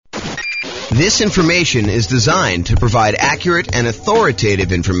This information is designed to provide accurate and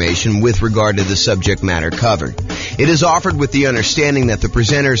authoritative information with regard to the subject matter covered. It is offered with the understanding that the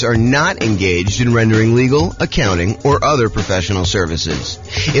presenters are not engaged in rendering legal, accounting, or other professional services.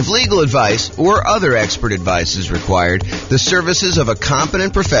 If legal advice or other expert advice is required, the services of a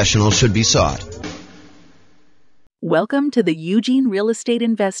competent professional should be sought. Welcome to the Eugene Real Estate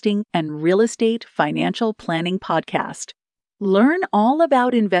Investing and Real Estate Financial Planning Podcast. Learn all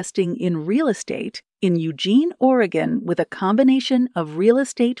about investing in real estate in Eugene, Oregon, with a combination of real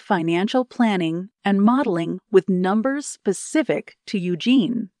estate financial planning and modeling with numbers specific to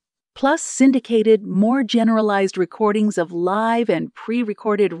Eugene, plus syndicated, more generalized recordings of live and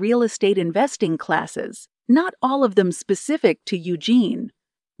pre-recorded real estate investing classes, not all of them specific to Eugene.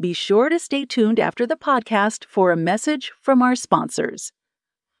 Be sure to stay tuned after the podcast for a message from our sponsors.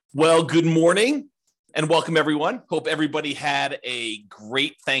 Well, good morning and welcome, everyone. Hope everybody had a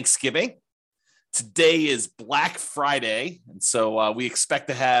great Thanksgiving. Today is Black Friday, and so we expect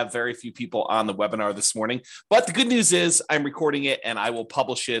to have very few people on the webinar this morning. But the good news is I'm recording it, and I will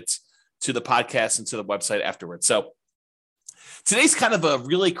publish it to the podcast and to the website afterwards. So today's kind of a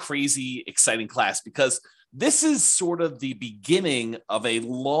really crazy, exciting class because this is sort of the beginning of a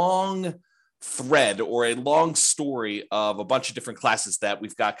long thread or a long story of a bunch of different classes that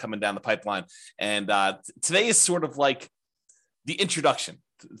we've got coming down the pipeline. And today is sort of like the introduction.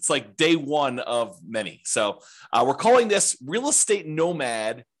 It's like day one of many. So we're calling this Real Estate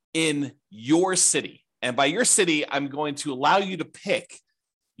Nomad in Your City. And by your city, I'm going to allow you to pick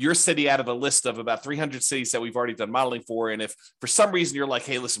your city out of a list of about 300 cities that we've already done modeling for. And if for some reason you're like,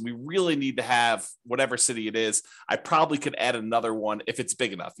 hey, listen, we really need to have whatever city it is, I probably could add another one if it's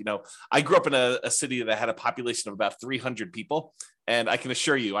big enough. You know, I grew up in a city that had a population of about 300 people. And I can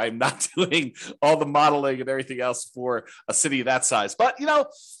assure you, I'm not doing all the modeling and everything else for a city that size. But, you know,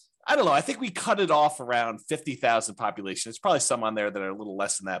 I don't know. I think we cut it off around 50,000 population. There's probably some on there that are a little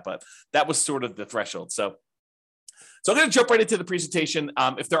less than that, but that was sort of the threshold. So I'm going to jump right into the presentation.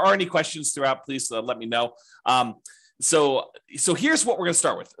 If there are any questions throughout, please let me know. So here's what we're going to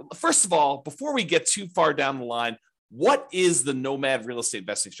start with. First of all, before we get too far down the line, what is the Nomad real estate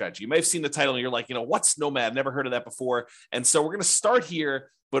investing strategy? You may have seen the title and you're like, you know, what's Nomad? Never heard of that before. And so we're going to start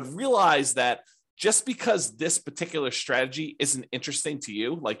here, but realize that just because this particular strategy isn't interesting to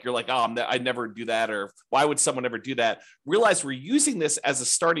you, like you're like, oh, I'd never do that, or why would someone ever do that? Realize we're using this as a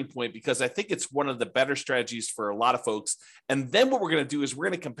starting point because I think it's one of the better strategies for a lot of folks. And then what we're going to do is we're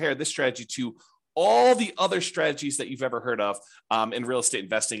going to compare this strategy to all the other strategies that you've ever heard of in real estate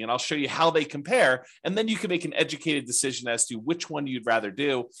investing. And I'll show you how they compare. And then you can make an educated decision as to which one you'd rather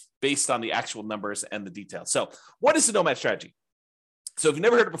do based on the actual numbers and the details. So what is the Nomad strategy? So if you've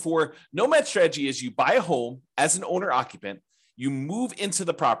never heard it before, Nomad strategy is you buy a home as an owner occupant, you move into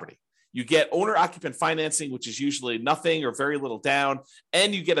the property. You get owner occupant financing, which is usually nothing or very little down,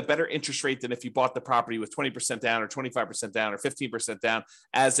 and you get a better interest rate than if you bought the property with 20% down or 25% down or 15% down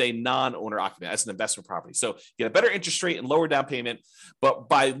as a non-owner occupant, as an investment property. So you get a better interest rate and lower down payment. But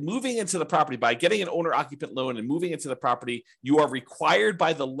by moving into the property, by getting an owner occupant loan and moving into the property, you are required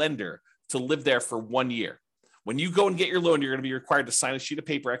by the lender to live there for 1 year. When you go and get your loan, you're going to be required to sign a sheet of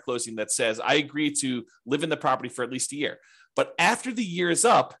paper at closing that says, I agree to live in the property for at least a year. But after the year is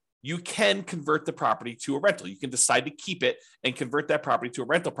up, you can convert the property to a rental. You can decide to keep it and convert that property to a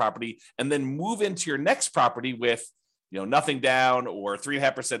rental property and then move into your next property with, you know, nothing down or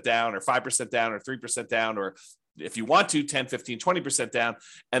 3.5% down or 5% down or 3% down, or if you want to, 10, 15, 20% down,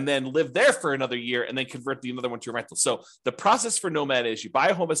 and then live there for another year and then convert the another one to a rental. So the process for Nomad is you buy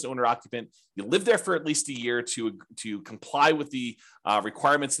a home as an owner occupant, you live there for at least a year to comply with the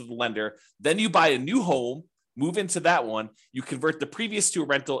requirements of the lender. Then you buy a new home, move into that one, you convert the previous to a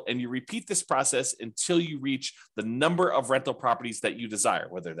rental, and you repeat this process until you reach the number of rental properties that you desire,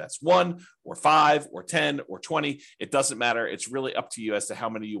 whether that's 1 or 5 or 10 or 20, it doesn't matter. It's really up to you as to how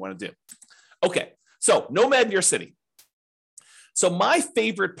many you want to do. Okay. So Nomad in your city. So my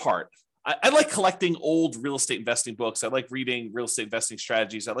favorite part, I like collecting old real estate investing books. I like reading real estate investing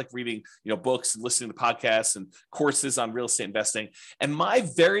strategies. I like reading, books and listening to podcasts and courses on real estate investing. And my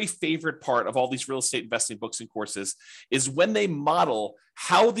very favorite part of all these real estate investing books and courses is when they model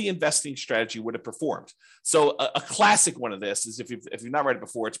how the investing strategy would have performed. So a classic one of this is if you've not read it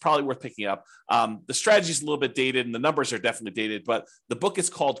before, it's probably worth picking up. The strategy is a little bit dated and the numbers are definitely dated, but the book is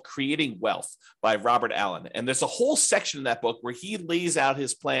called Creating Wealth by Robert Allen. And there's a whole section in that book where he lays out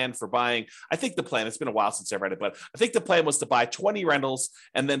his plan for buying. I think the plan, it's been a while since I read it, but I think the plan was to buy 20 rentals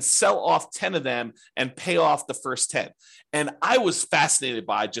and then sell off 10 of them and pay off the first 10. And I was fascinated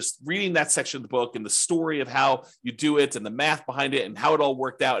by just reading that section of the book and the story of how you do it and the math behind it and how it it all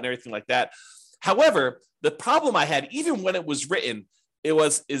worked out and everything like that. However, the problem I had, even when it was written,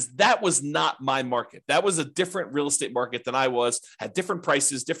 that was not my market. That was a different real estate market than I was, had different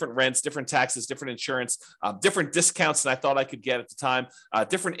prices, different rents, different taxes, different insurance, different discounts than I thought I could get at the time,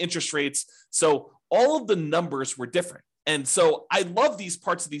 different interest rates. So all of the numbers were different. And so I love these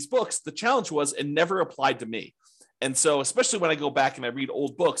parts of these books. The challenge was it never applied to me. And so, especially when I go back and I read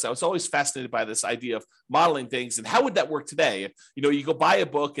old books, I was always fascinated by this idea of modeling things and how would that work today? If, you go buy a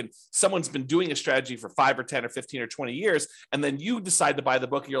book and someone's been doing a strategy for 5 or 10 or 15 or 20 years, and then you decide to buy the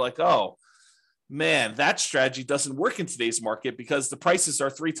book and you're like, oh, man, that strategy doesn't work in today's market because the prices are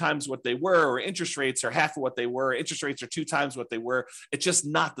 3 times what they were, or interest rates are half of what they were. Interest rates are 2 times what they were. It's just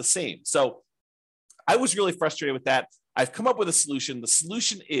not the same. So I was really frustrated with that. I've come up with a solution. The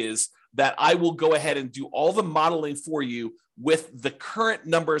solution is that I will go ahead and do all the modeling for you with the current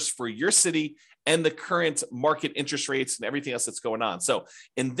numbers for your city and the current market interest rates and everything else that's going on. So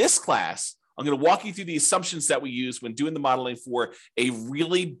in this class, I'm going to walk you through the assumptions that we use when doing the modeling for a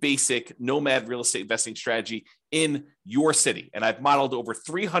really basic Nomad real estate investing strategy in your city. And I've modeled over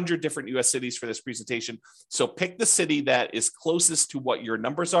 300 different US cities for this presentation. So pick the city that is closest to what your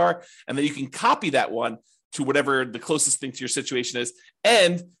numbers are, and then you can copy that one to whatever the closest thing to your situation is.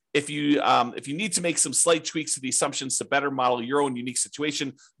 And if you need to make some slight tweaks to the assumptions to better model your own unique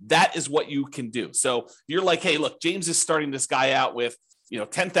situation, that is what you can do. So you're like, hey, look, James is starting this guy out with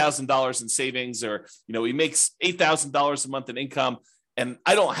 $10,000 in savings, or he makes $8,000 a month in income, and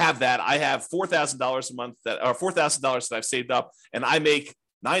I don't have that. I have $4,000 a month or $4,000 that I've saved up, and I make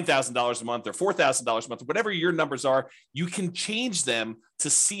 $9,000 a month or $4,000 a month, whatever your numbers are. You can change them to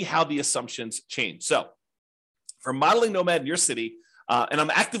see how the assumptions change. So for modeling Nomad in your city, and I'm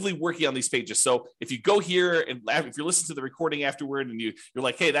actively working on these pages. So if you go here and if you're listening to the recording afterward and you're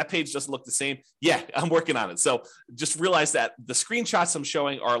like, hey, that page doesn't look the same. Yeah, I'm working on it. So just realize that the screenshots I'm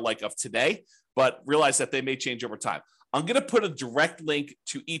showing are like of today, but realize that they may change over time. I'm going to put a direct link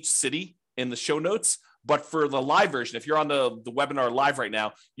to each city in the show notes. But for the live version, if you're on the webinar live right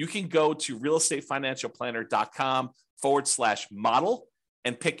now, you can go to realestatefinancialplanner.com/model.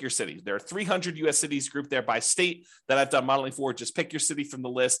 and pick your city. There are 300 US cities grouped there by state that I've done modeling for. Just pick your city from the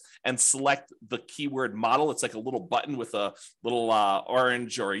list and select the keyword model. It's like a little button with a little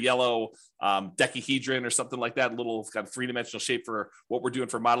orange or yellow decahedron or something like that, a little kind of 3-dimensional shape for what we're doing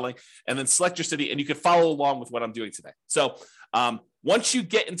for modeling. And then select your city, and you can follow along with what I'm doing today. So once you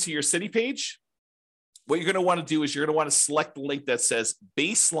get into your city page, what you're going to want to do is you're going to want to select the link that says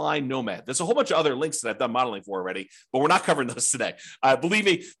Baseline Nomad. There's a whole bunch of other links that I've done modeling for already, but we're not covering those today. Believe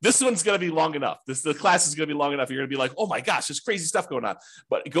me, this one's going to be long enough. The class is going to be long enough. You're going to be like, oh my gosh, there's crazy stuff going on.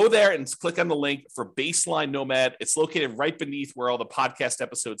 But go there and click on the link for Baseline Nomad. It's located right beneath where all the podcast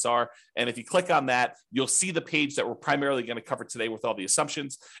episodes are. And if you click on that, you'll see the page that we're primarily going to cover today with all the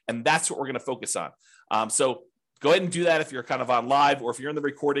assumptions. And that's what we're going to focus on. So go ahead and do that if you're kind of on live, or if you're in the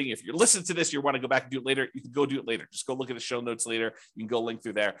recording. If you're listening to this, you want to go back and do it later, you can go do it later. Just go look at the show notes later. You can go link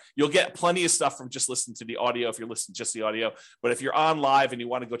through there. You'll get plenty of stuff from just listening to the audio if you're listening to just the audio. But if you're on live and you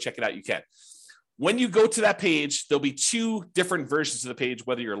want to go check it out, you can. When you go to that page, there'll be 2 different versions of the page,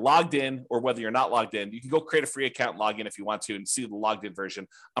 whether you're logged in or whether you're not logged in. You can go create a free account and log in if you want to and see the logged in version.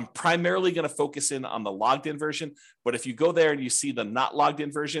 I'm primarily going to focus in on the logged in version, but if you go there and you see the not logged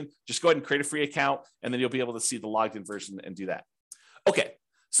in version, just go ahead and create a free account, and then you'll be able to see the logged in version and do that. Okay,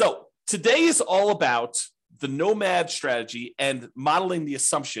 so today is all about the Nomad strategy and modeling the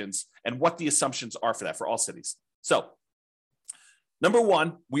assumptions and what the assumptions are for that for all cities. So number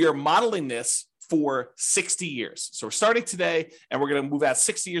 1, we are modeling this for 60 years. So we're starting today, and we're going to move out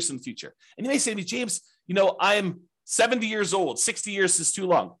 60 years in the future. And you may say to me, James, I'm 70 years old. 60 years is too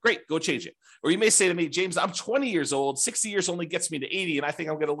long. Great, go change it. Or you may say to me, James, I'm 20 years old. 60 years only gets me to 80, and I think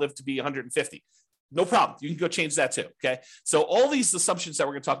I'm going to live to be 150. No problem. You can go change that too, okay? So all these assumptions that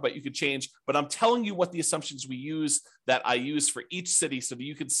we're going to talk about, you can change, but I'm telling you what the assumptions we use that I use for each city so that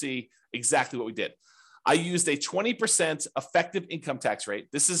you can see exactly what we did. I used a 20% effective income tax rate.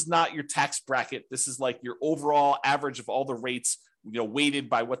 This is not your tax bracket. This is like your overall average of all the rates, weighted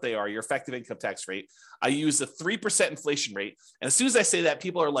by what they are, your effective income tax rate. I used a 3% inflation rate. And as soon as I say that,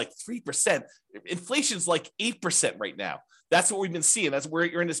 people are like, 3%? Inflation's like 8% right now. That's what we've been seeing. That's where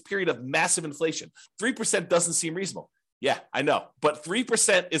you're in this period of massive inflation. 3% doesn't seem reasonable. Yeah, I know. But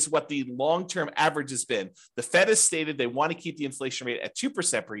 3% is what the long-term average has been. The Fed has stated they want to keep the inflation rate at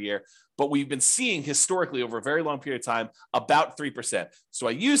 2% per year, but we've been seeing historically over a very long period of time about 3%. So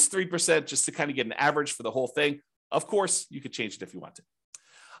I used 3% just to kind of get an average for the whole thing. Of course, you could change it if you want to.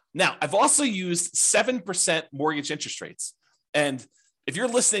 Now, I've also used 7% mortgage interest rates. And if you're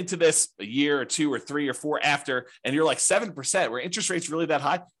listening to this a year or two or three or four after, and you're like 7%, were interest rates really that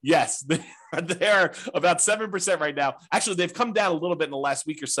high? Yes, they're about 7% right now. Actually, they've come down a little bit in the last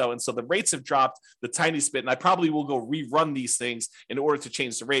week or so. And so the rates have dropped the tiniest bit. And I probably will go rerun these things in order to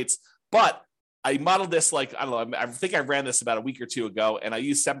change the rates. But I modeled this like, I don't know, I think I ran this about a week or two ago, and I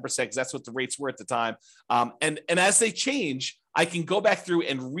used 7% because that's what the rates were at the time. And as they change, I can go back through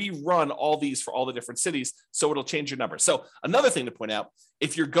and rerun all these for all the different cities, so it'll change your number. So another thing to point out,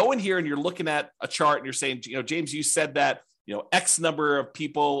 if you're going here and you're looking at a chart and you're saying, James, you said that, X number of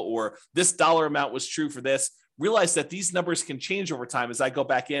people or this dollar amount was true for this, realize that these numbers can change over time as I go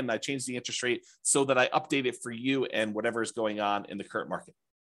back in and I change the interest rate so that I update it for you and whatever is going on in the current market.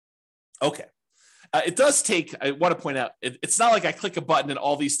 Okay. It does take, I want to point out, it's not like I click a button and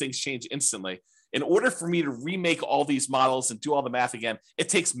all these things change instantly. In order for me to remake all these models and do all the math again, it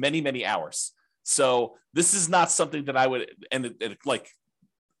takes many, many hours. So this is not something that I would, and it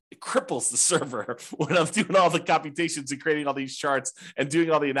cripples the server when I'm doing all the computations and creating all these charts and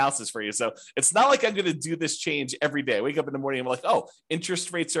doing all the analysis for you. So it's not like I'm going to do this change every day. I wake up in the morning and I'm like, oh,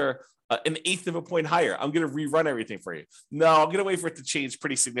 interest rates are an eighth of a point higher. I'm going to rerun everything for you. No, I'm going to wait for it to change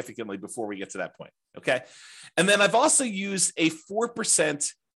pretty significantly before we get to that point. Okay. And then I've also used a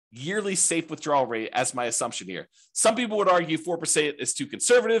 4% yearly safe withdrawal rate as my assumption here. Some people would argue 4% is too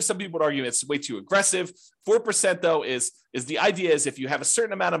conservative. Some people would argue it's way too aggressive. 4% though is the idea is if you have a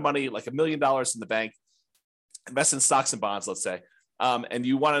certain amount of money, like $1 million in the bank, invest in stocks and bonds, let's say, and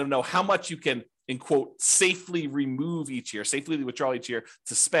you want to know how much you can, in quote, safely remove each year, safely withdraw each year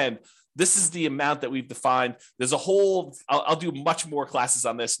to spend. This is the amount that we've defined. There's a whole, I'll do much more classes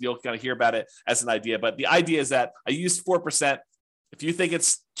on this. And you'll kind of hear about it as an idea. But the idea is that I used 4%. If you think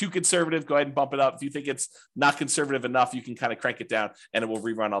it's too conservative, go ahead and bump it up. If you think it's not conservative enough, you can kind of crank it down and it will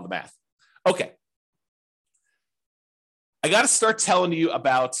rerun all the math. Okay. I got to start telling you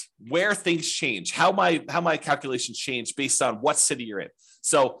about where things change, how my calculations change based on what city you're in.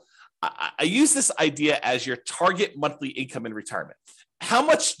 So I use this idea as your target monthly income in retirement. How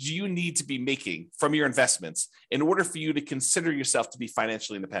much do you need to be making from your investments in order for you to consider yourself to be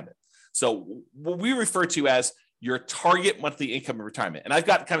financially independent? So what we refer to as your target monthly income in retirement. And I've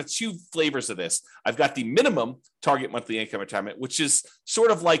got kind of two flavors of this. I've got the minimum target monthly income in retirement, which is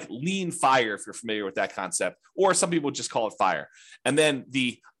sort of like lean fire, if you're familiar with that concept, or some people just call it fire. And then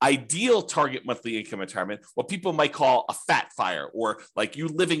the ideal target monthly income in retirement, what people might call a fat fire, or like you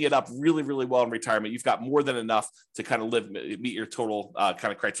living it up really, really well in retirement. You've got more than enough to kind of meet your total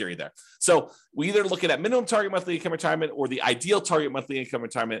kind of criteria there. So we either look at minimum target monthly income retirement or the ideal target monthly income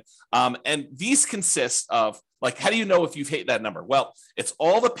retirement. And these consist of, like, how do you know if you've hit that number? Well, it's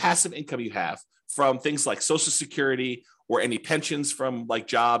all the passive income you have from things like Social Security or any pensions from like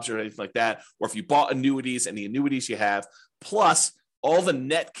jobs or anything like that, or if you bought annuities and the annuities you have, plus all the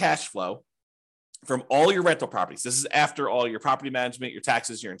net cash flow from all your rental properties. This is after all your property management, your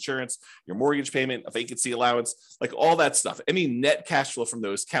taxes, your insurance, your mortgage payment, a vacancy allowance, like all that stuff. Any net cash flow from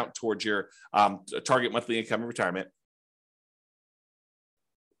those count towards your target monthly income in retirement.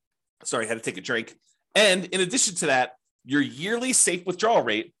 Sorry, I had to take a drink. And in addition to that, your yearly safe withdrawal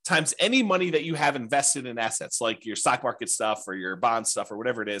rate times any money that you have invested in assets, like your stock market stuff or your bond stuff or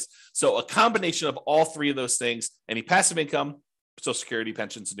whatever it is. So a combination of all three of those things, any passive income, Social Security,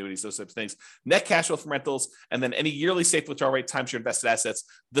 pensions, annuities, those types of things, net cash flow from rentals, and then any yearly safe withdrawal rate times your invested assets.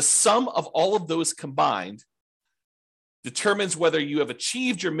 The sum of all of those combined determines whether you have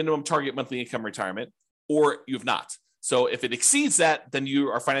achieved your minimum target monthly income retirement or you have not. So if it exceeds that, then you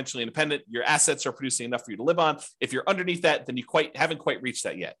are financially independent. Your assets are producing enough for you to live on. If you're underneath that, then you haven't quite reached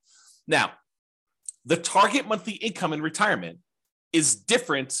that yet. Now, the target monthly income in retirement is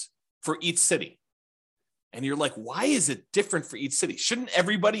different for each city. And you're like, why is it different for each city? Shouldn't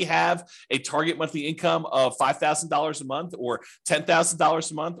everybody have a target monthly income of $5,000 a month or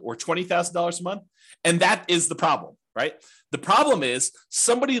 $10,000 a month or $20,000 a month? And that is the problem, right? The problem is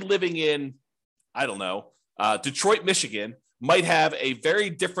somebody living in, I don't know, Detroit, Michigan might have a very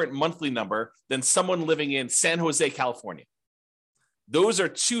different monthly number than someone living in San Jose, California. Those are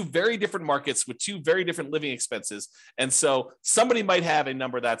two very different markets with two very different living expenses. And so somebody might have a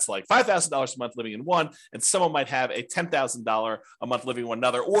number that's like $5,000 a month living in one, and someone might have a $10,000 a month living in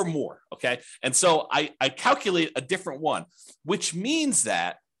another or more. Okay. And so I calculate a different one, which means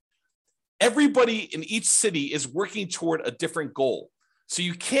that everybody in each city is working toward a different goal. So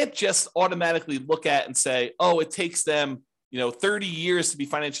you can't just automatically look at and say, oh, it takes them 30 years to be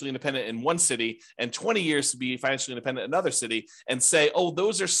financially independent in one city and 20 years to be financially independent in another city and say, oh,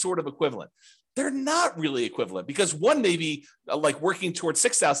 those are sort of equivalent. they're not really equivalent, because one may be like working towards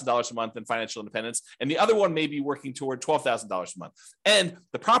 $6,000 a month in financial independence, and the other one may be working toward $12,000 a month. And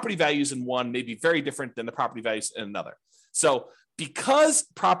the property values in one may be very different than the property values in another. So because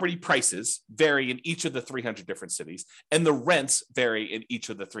property prices vary in each of the 300 different cities, and the rents vary in each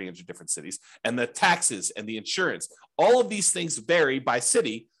of the 300 different cities, and the taxes and the insurance, all of these things vary by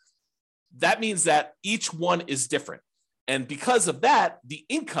city, that means that each one is different. And because of that, the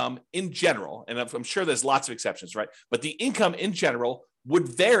income in general, and I'm sure there's lots of exceptions, right? But the income in general would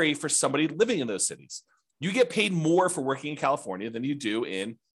vary for somebody living in those cities. You get paid more for working in California than you do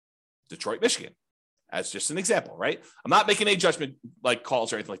in Detroit, Michigan, as just an example, right? I'm not making any judgment like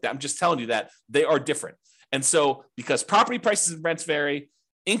calls or anything like that. I'm just telling you that they are different. And so because property prices and rents vary,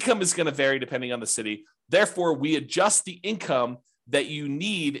 income is going to vary depending on the city. Therefore, we adjust the income that you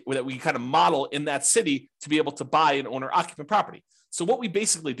need, or that we kind of model in that city to be able to buy an owner-occupant property. So what we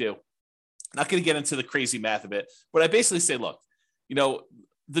basically do, not going to get into the crazy math of it, but I basically say, look,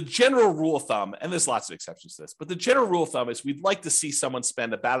 the general rule of thumb, and there's lots of exceptions to this, but the general rule of thumb is we'd like to see someone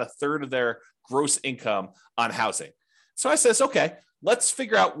spend about a third of their gross income on housing. So I says, okay, let's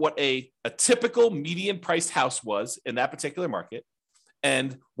figure out what a typical median priced house was in that particular market,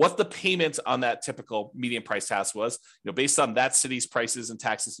 and what the payment on that typical median price house was, based on that city's prices and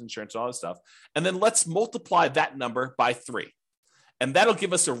taxes, insurance, and all that stuff. And then let's multiply that number by 3. And that'll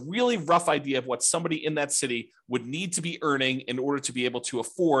give us a really rough idea of what somebody in that city would need to be earning in order to be able to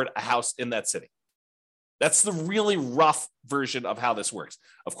afford a house in that city. That's the really rough version of how this works.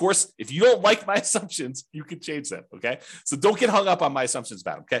 Of course, if you don't like my assumptions, you can change them, okay? So don't get hung up on my assumptions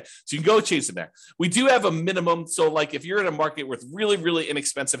about them, okay? So you can go change them there. We do have a minimum. So like if you're in a market with really, really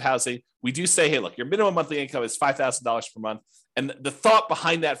inexpensive housing, we do say, hey, look, your minimum monthly income is $5,000 per month. And the thought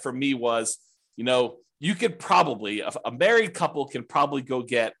behind that for me was, you could probably, a married couple can probably go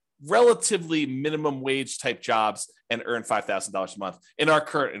get relatively minimum wage type jobs and earn $5,000 a month in our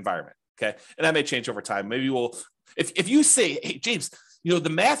current environment. Okay. And that may change over time. Maybe if you say, hey, James, the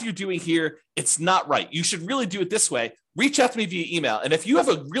math you're doing here, it's not right. You should really do it this way. Reach out to me via email. And if you have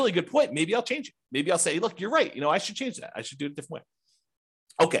a really good point, maybe I'll change it. Maybe I'll say, look, you're right. I should change that. I should do it a different way.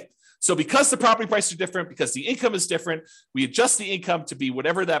 Okay. So because the property prices are different, because the income is different, we adjust the income to be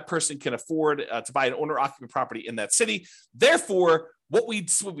whatever that person can afford to buy an owner-occupant property in that city. Therefore, what we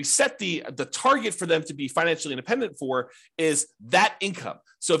set the target for them to be financially independent for is that income.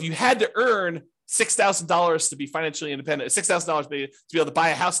 So if you had to earn $6,000 to be financially independent, $6,000 to be able to buy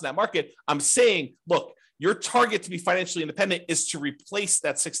a house in that market, I'm saying, look, your target to be financially independent is to replace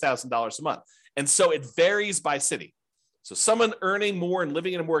that $6,000 a month. And so it varies by city. So someone earning more and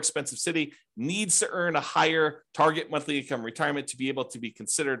living in a more expensive city needs to earn a higher target monthly income retirement to be able to be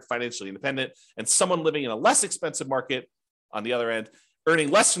considered financially independent. And someone living in a less expensive market, on the other end,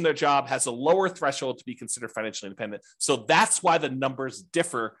 earning less from their job, has a lower threshold to be considered financially independent. So that's why the numbers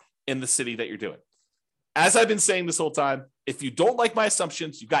differ in the city that you're doing. As I've been saying this whole time, if you don't like my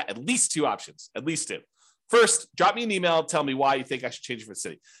assumptions, you've got at least 2 options, at least 2. First, drop me an email, tell me why you think I should change it for the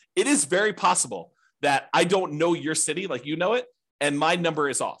city. It is very possible that I don't know your city like you know it, and my number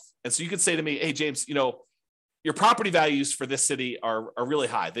is off. And so you could say to me, hey, James, your property values for this city are really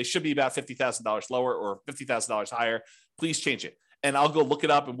high. They should be about $50,000 lower or $50,000 higher. Please change it. And I'll go look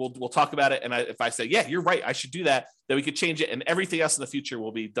it up and we'll talk about it. And if I say, yeah, you're right, I should do that, then we could change it. And everything else in the future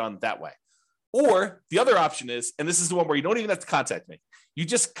will be done that way. Or the other option is, and this is the one where you don't even have to contact me. You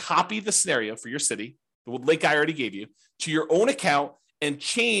just copy the scenario for your city, the link I already gave you, to your own account and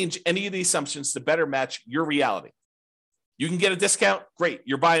change any of the assumptions to better match your reality. You can get a discount. Great.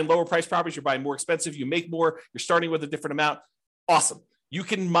 You're buying lower price properties. You're buying more expensive. You make more. You're starting with a different amount. Awesome. You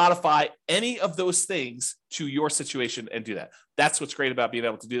can modify any of those things to your situation and do that. That's what's great about being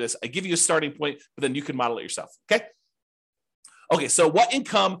able to do this. I give you a starting point, but then you can model it yourself. Okay. So what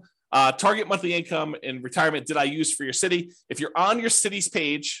income, target monthly income and retirement did I use for your city? If you're on your city's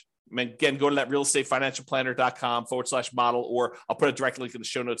page, again, go to that realestateFinancialPlanner.com/model, or I'll put a direct link in the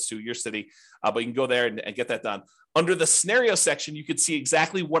show notes to your city, but you can go there and get that done. Under the scenario section, you can see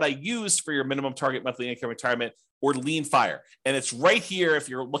exactly what I used for your minimum target monthly income retirement or lean fire. And it's right here. If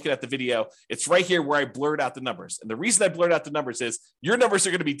you're looking at the video, it's right here where I blurred out the numbers. And the reason I blurred out the numbers is your numbers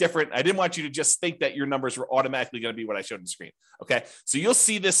are going to be different. I didn't want you to just think that your numbers were automatically going to be what I showed on the screen. Okay. So you'll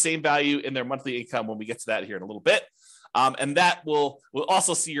see this same value in their monthly income when we get to that here in a little bit. And that we'll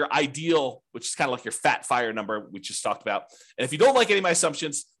also see your ideal, which is kind of like your fat fire number we just talked about. And if you don't like any of my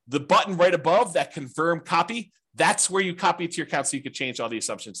assumptions, the button right above that confirm copy, that's where you copy it to your account so you could change all the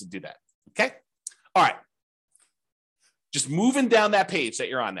assumptions and do that. Okay. All right. Just moving down that page that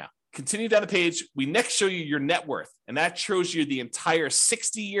you're on now. continue down the page. We next show you your net worth, and that shows you the entire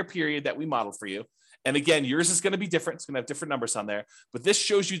 60-year period that we modeled for you. And again, yours is going to be different. It's going to have different numbers on there, but this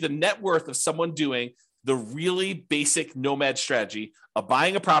shows you the net worth of someone doing the really basic nomad strategy of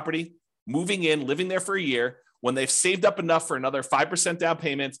buying a property, moving in, living there for a year. When they've saved up enough for another 5% down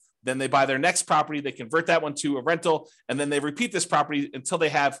payment, then they buy their next property. They convert that one to a rental, and then they repeat this property until they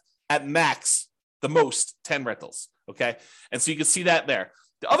have at max the most 10 rentals. Okay. And so you can see that there.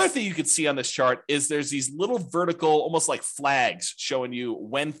 The other thing you can see on this chart is there's these little vertical, almost like flags showing you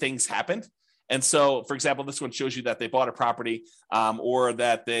when things happened. And so, for example, this one shows you that they bought a property or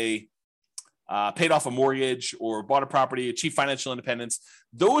that they paid off a mortgage or bought a property, achieved financial independence.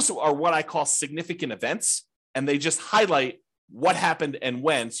 Those are what I call significant events. And they just highlight what happened and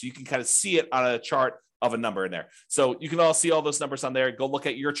when. So you can kind of see it on a chart of a number in there. So you can all see all those numbers on there. Go look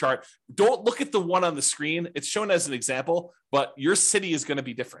at your chart. Don't look at the one on the screen. It's shown as an example, but your city is going to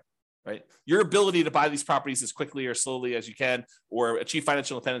be different, right? Your ability to buy these properties as quickly or slowly as you can or achieve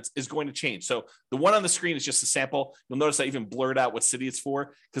financial independence is going to change. So the one on the screen is just a sample. You'll notice I even blurred out what city it's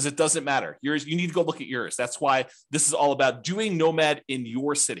for because it doesn't matter. Yours, you need to go look at yours. That's why this is all about doing Nomad in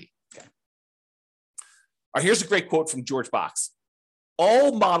your city. Okay. All right, here's a great quote from George Box.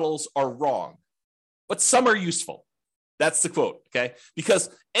 All models are wrong, but some are useful. That's the quote, okay? Because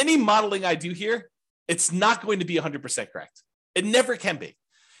any modeling I do here, it's not going to be 100% correct. It never can be.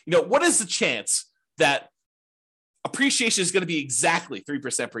 You know, what is the chance that appreciation is going to be exactly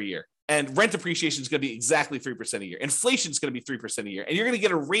 3% per year and rent appreciation is going to be exactly 3% a year? Inflation is going to be 3% a year, and you're going to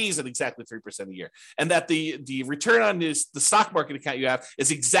get a raise at exactly 3% a year. And that the return on the stock market account you have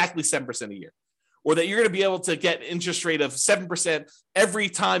is exactly 7% a year. Or that you're going to be able to get an interest rate of 7% every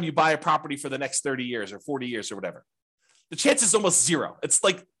time you buy a property for the next 30 years or 40 years or whatever. The chance is almost zero. It's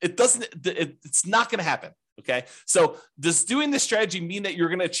like, it's not going to happen. Okay. So does doing this strategy mean that you're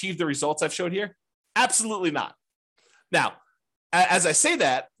going to achieve the results I've showed here? Absolutely not. Now, as I say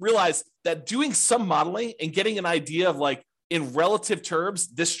that, realize that doing some modeling and getting an idea of like, in relative terms,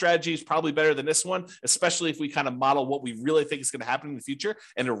 this strategy is probably better than this one, especially if we kind of model what we really think is going to happen in the future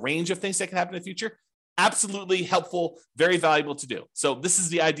and a range of things that can happen in the future. Absolutely helpful, very valuable to do. So this is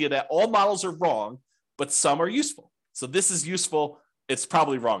the idea that all models are wrong, but some are useful. So this is useful. It's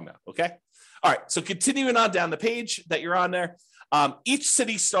probably wrong now. Okay. All right. So continuing on down the page that you're on there, each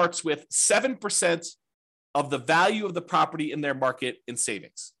city starts with 7% of the value of the property in their market in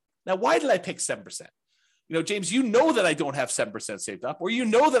savings. Now, why did I pick 7%? You know, James, you know that I don't have 7% saved up, or you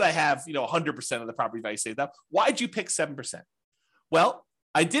know that I have, 100% of the property value saved up. Why'd you pick 7%? Well,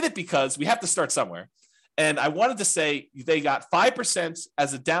 I did it because we have to start somewhere. And I wanted to say they got 5%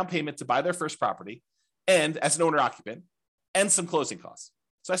 as a down payment to buy their first property and as an owner occupant and some closing costs.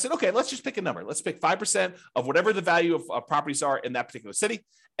 So I said, okay, let's just pick a number. Let's pick 5% of whatever the value of properties are in that particular city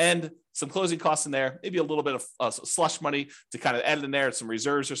and some closing costs in there, maybe a little bit of slush money to kind of add in there, some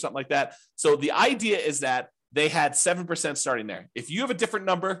reserves or something like that. So the idea is that they had 7% starting there. If you have a different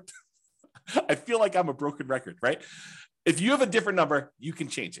number, I feel like I'm a broken record, right? If you have a different number, you can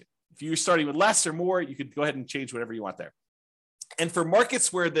change it. If you're starting with less or more, you could go ahead and change whatever you want there. And for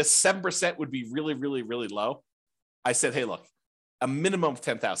markets where this 7% would be really, really, really low, I said, hey, look, a minimum of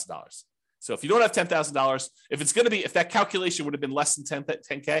 $10,000. So if you don't have $10,000, if that calculation would have been less than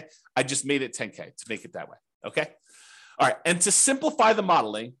 10K, I just made it 10K to make it that way. Okay. All right. And to simplify the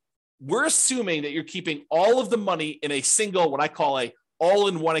modeling, we're assuming that you're keeping all of the money in a single, what I call a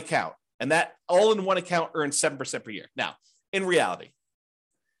all-in-one account. And that all-in-one account earns 7% per year. Now, in reality,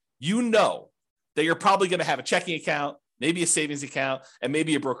 you know that you're probably going to have a checking account, maybe a savings account, and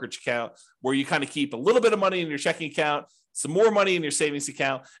maybe a brokerage account where you kind of keep a little bit of money in your checking account, some more money in your savings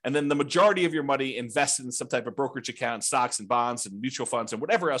account, and then the majority of your money invested in some type of brokerage account, stocks and bonds and mutual funds and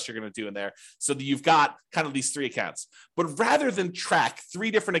whatever else you're going to do in there, so that you've got kind of these three accounts. But rather than track three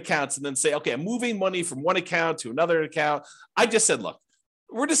different accounts and then say, okay, I'm moving money from one account to another account, I just said, look,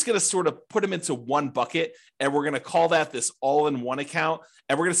 we're just going to sort of put them into one bucket, and we're going to call that this all-in-one account,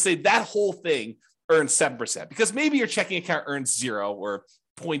 and we're going to say that whole thing earns 7%, because maybe your checking account earns 0 or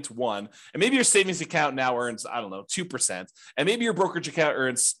 0.1, and maybe your savings account now earns, 2%, and maybe your brokerage account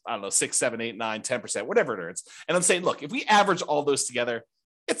earns, 6, 7, 8, 9, 10%, whatever it earns. And I'm saying, look, if we average all those together,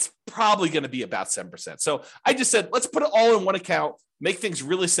 it's probably going to be about 7%. So I just said, let's put it all in one account, make things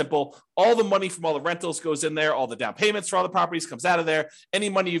really simple. All the money from all the rentals goes in there. All the down payments for all the properties comes out of there. Any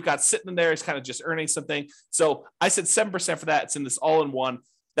money you've got sitting in there is kind of just earning something. So I said 7% for that. It's in this all in one.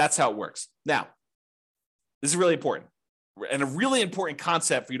 That's how it works. Now, this is really important and a really important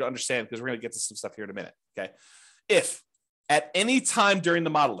concept for you to understand, because we're going to get to some stuff here in a minute. Okay. If at any time during the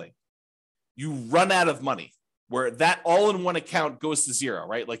modeling, you run out of money, where that all-in-one account goes to zero,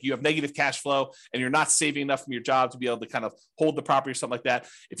 right? Like you have negative cash flow and you're not saving enough from your job to be able to kind of hold the property or something like that.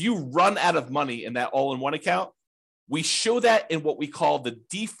 If you run out of money in that all-in-one account, we show that in what we call the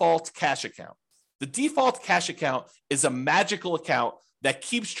default cash account. The default cash account is a magical account that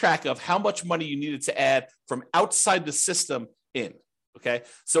keeps track of how much money you needed to add from outside the system in, okay?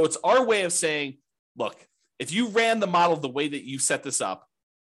 So it's our way of saying, look, if you ran the model the way that you set this up,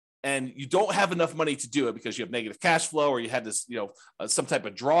 and you don't have enough money to do it because you have negative cash flow or you had this, some type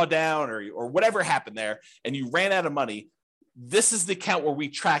of drawdown or whatever happened there, and you ran out of money, this is the account where we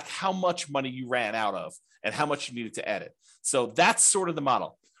track how much money you ran out of and how much you needed to add it. So that's sort of the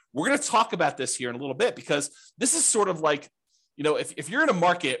model. We're going to talk about this here in a little bit because this is sort of like, if you're in a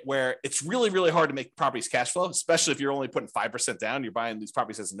market where it's really, really hard to make properties cash flow, especially if you're only putting 5% down, you're buying these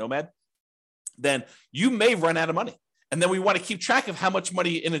properties as a Nomad, then you may run out of money. And then we want to keep track of how much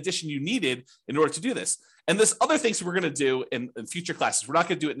money in addition you needed in order to do this. And there's other things we're going to do in future classes. We're not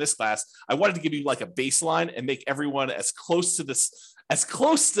going to do it in this class. I wanted to give you like a baseline and make everyone as close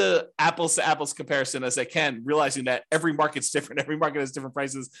to apples comparison as I can, realizing that every market's different. Every market has different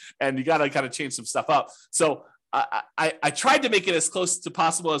prices and you got to kind of change some stuff up. So I tried to make it as close to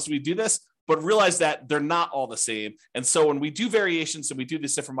possible as we do this, but realize that they're not all the same. And so when we do variations and we do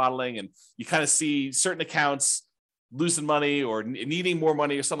this different modeling and you kind of see certain accounts losing money or needing more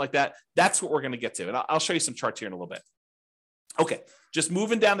money or something like that, that's what we're going to get to. And I'll show you some charts here in a little bit. Okay, just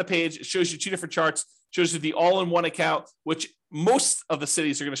moving down the page, it shows you two different charts, shows you the all-in-one account, which most of the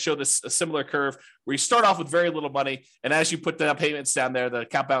cities are going to show this a similar curve where you start off with very little money. And as you put down payments down there, the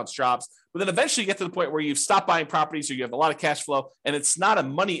account balance drops. But then eventually you get to the point where you've stopped buying properties or you have a lot of cash flow and it's not a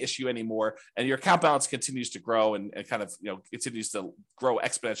money issue anymore. And your account balance continues to grow and kind of, continues to grow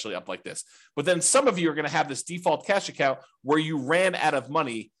exponentially up like this. But then some of you are going to have this default cash account where you ran out of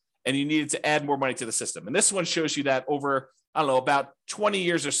money and you needed to add more money to the system. And this one shows you that over, about 20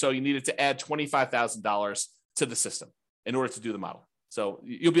 years or so, you needed to add $25,000 to the system in order to do the model. So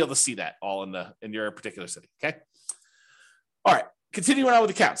you'll be able to see that all in your particular city. Okay. All right. Continuing on with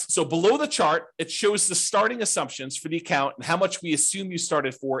accounts. So below the chart, it shows the starting assumptions for the account and how much we assume you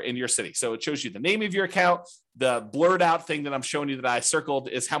started for in your city. So it shows you the name of your account. The blurred out thing that I'm showing you that I circled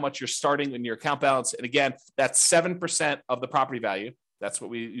is how much you're starting in your account balance. And again, that's 7% of the property value. That's what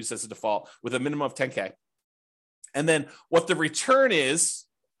we use as a default with a minimum of 10K. And then what the return is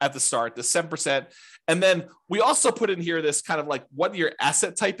at the start, the 7%. And then we also put in here this kind of like what your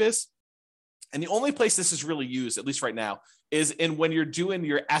asset type is. And the only place this is really used, at least right now, is in when you're doing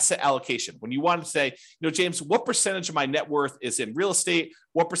your asset allocation. When you want to say, James, what percentage of my net worth is in real estate?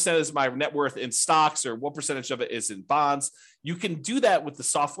 What percentage of my net worth in stocks? Or what percentage of it is in bonds? You can do that with the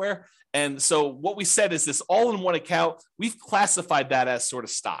software. And so what we said is this all-in-one account, we've classified that as sort of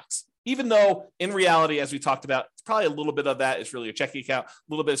stocks. Even though in reality, as we talked about, it's probably a little bit of that is really your checking account, a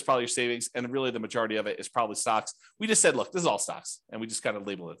little bit is probably your savings, and really the majority of it is probably stocks. We just said, look, this is all stocks, and we just kind of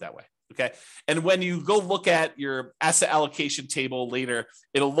label it that way, okay? And when you go look at your asset allocation table later,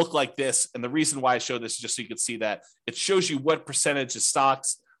 it'll look like this, and the reason why I show this is just so you can see that. It shows you what percentage is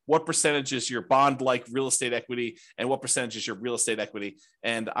stocks, what percentage is your bond-like real estate equity, and what percentage is your real estate equity.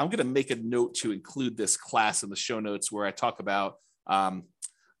 And I'm going to make a note to include this class in the show notes where I talk about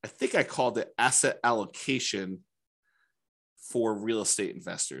I think I called it asset allocation for real estate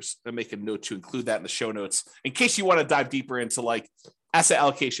investors. I'll make a note to include that in the show notes in case you want to dive deeper into like asset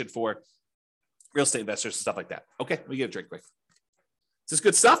allocation for real estate investors and stuff like that. Okay, let me get a drink quick. Is this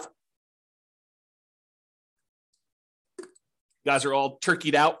good stuff? You guys are all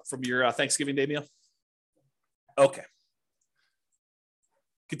turkeyed out from your Thanksgiving Day meal? Okay.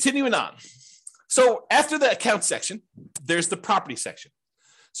 Continuing on. So after the account section, there's the property section.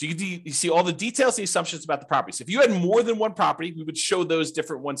 So you see all the details and the assumptions about the property. So if you had more than one property, we would show those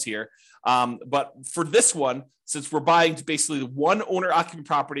different ones here. But for this one, since we're buying basically one owner-occupant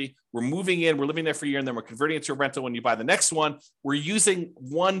property, we're moving in, we're living there for a year, and then we're converting it to a rental when you buy the next one, we're using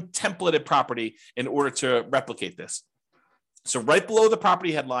one templated property in order to replicate this. So right below the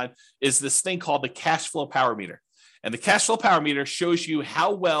property headline is this thing called the cash flow power meter. And the cash flow power meter shows you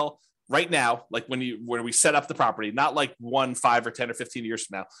how well right now, like when we set up the property, not like 1, 5, or 10 or 15 years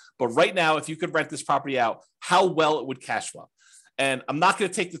from now, but right now, if you could rent this property out, how well it would cash flow. And I'm not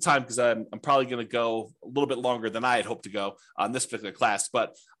going to take the time because I'm probably going to go a little bit longer than I had hoped to go on this particular class.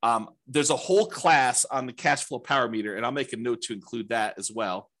 But there's a whole class on the cash flow power meter, and I'll make a note to include that as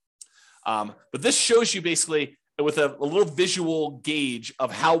well. But this shows you basically with a little visual gauge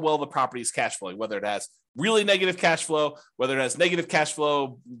of how well the property is cash flowing, whether it has really negative cash flow, whether it has negative cash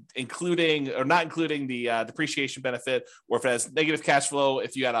flow, including or not including the depreciation benefit, or if it has negative cash flow,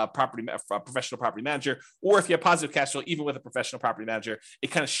 if you had a professional property manager, or if you have positive cash flow, even with a professional property manager,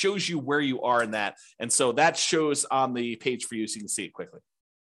 it kind of shows you where you are in that. And so that shows on the page for you so you can see it quickly.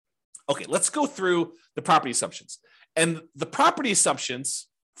 Okay, let's go through the property assumptions. And the property assumptions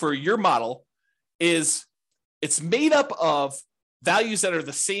for your model it's made up of values that are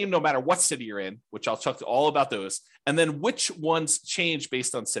the same no matter what city you're in, which I'll talk to all about those, and then which ones change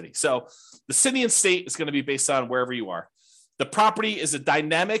based on city. So the city and state is going to be based on wherever you are. The property is a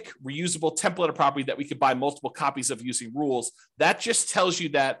dynamic, reusable template of property that we could buy multiple copies of using rules. That just tells you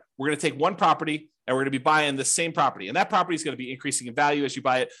that we're going to take one property and we're going to be buying the same property. And that property is going to be increasing in value as you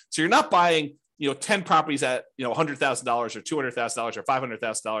buy it. So you're not buying 10 properties at, $100,000 or $200,000 or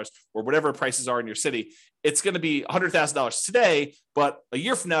 $500,000 or whatever prices are in your city. It's going to be $100,000 today, but a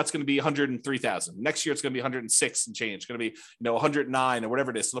year from now, it's going to be $103,000. Next year, it's going to be 106 and change. It's going to be, 109 or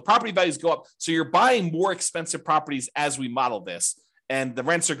whatever it is. So the property values go up. So you're buying more expensive properties as we model this, and the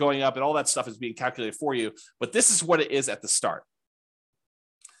rents are going up and all that stuff is being calculated for you. But this is what it is at the start.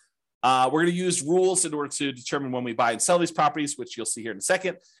 We're going to use rules in order to determine when we buy and sell these properties, which you'll see here in a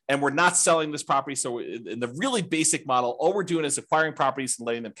second. And we're not selling this property. So in the really basic model, all we're doing is acquiring properties and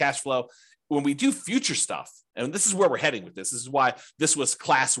letting them cash flow. When we do future stuff, and this is where we're heading with this is why this was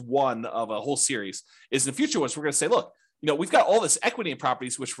class one of a whole series, is in the future ones, we're going to say, look, we've got all this equity in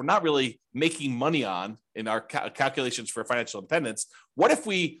properties, which we're not really making money on in our calculations for financial independence. What if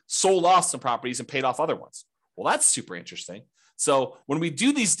we sold off some properties and paid off other ones? Well, that's super interesting. So when we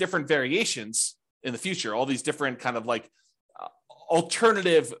do these different variations in the future, all these different kind of like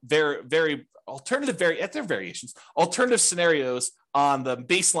alternative scenarios on the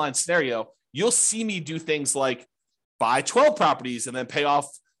baseline scenario, you'll see me do things like buy 12 properties and then pay off,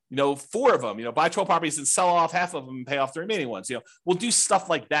 4 of them, buy 12 properties and sell off half of them and pay off the remaining ones. We'll do stuff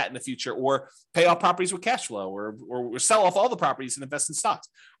like that in the future, or pay off properties with cash flow, or sell off all the properties and invest in stocks.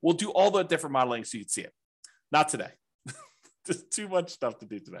 We'll do all the different modeling so you can see it. Not today. Just too much stuff to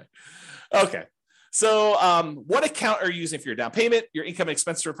do today. Okay. So what account are you using for your down payment, your income and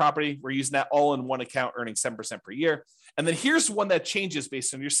expense for property? We're using that all in one account, earning 7% per year. And then here's one that changes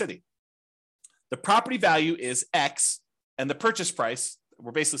based on your city. The property value is X, and the purchase price,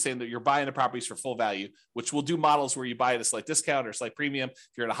 we're basically saying that you're buying the properties for full value, which we'll do models where you buy at a slight discount or slight premium if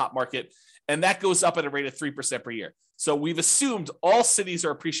you're in a hot market. And that goes up at a rate of 3% per year. So we've assumed all cities are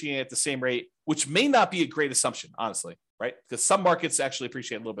appreciating at the same rate, which may not be a great assumption, honestly, right? Because some markets actually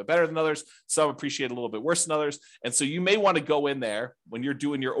appreciate a little bit better than others. Some appreciate a little bit worse than others. And so you may want to go in there when you're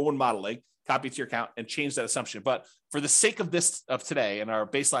doing your own modeling, copy it to your account and change that assumption. But for the sake of today and our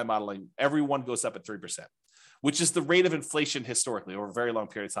baseline modeling, everyone goes up at 3%. Which is the rate of inflation historically over a very long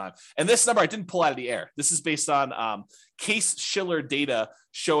period of time. And this number I didn't pull out of the air. This is based on Case-Shiller data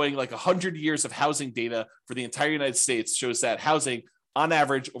showing like 100 years of housing data for the entire United States shows that housing on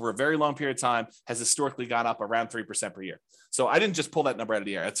average over a very long period of time has historically gone up around 3% per year. So I didn't just pull that number out of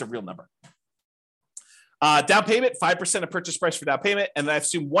the air. That's a real number. Down payment, 5% of purchase price for down payment. And then I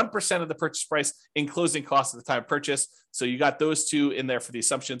assume 1% of the purchase price in closing costs at the time of purchase. So you got those two in there for the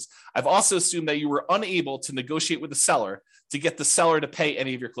assumptions. I've also assumed that you were unable to negotiate with the seller to get the seller to pay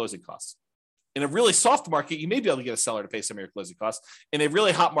any of your closing costs. In a really soft market, you may be able to get a seller to pay some of your closing costs. In a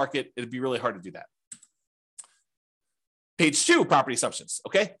really hot market, it'd be really hard to do that. Page 2, property assumptions.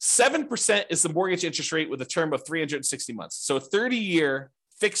 Okay. 7% is the mortgage interest rate with a term of 360 months. So 30-year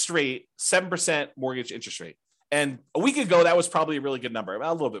fixed rate, 7% mortgage interest rate. And a week ago, that was probably a really good number,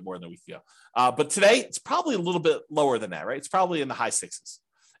 a little bit more than a week ago. But today, it's probably a little bit lower than that, right? It's probably in the high 6s.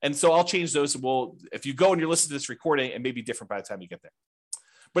 And so I'll change those. And if you go and you're listening to this recording, it may be different by the time you get there.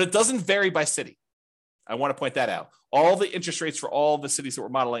 But it doesn't vary by city. I want to point that out. All the interest rates for all the cities that we're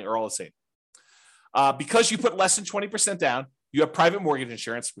modeling are all the same. Because you put less than 20% down, you have private mortgage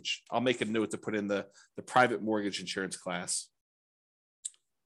insurance, which I'll make a note to put in the private mortgage insurance class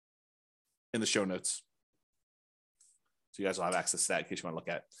in the show notes. So you guys will have access to that in case you want to look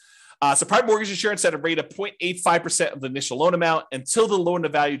at it. So private mortgage insurance at a rate of 0.85% of the initial loan amount until the loan to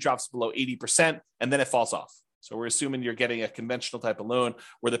value drops below 80%, and then it falls off. So we're assuming you're getting a conventional type of loan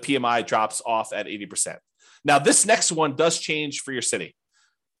where the PMI drops off at 80%. Now, this next one does change for your city.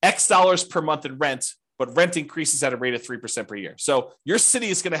 X dollars per month in rent, but rent increases at a rate of 3% per year. So your city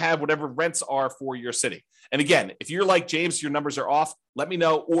is going to have whatever rents are for your city. And again, if you're like James, your numbers are off, let me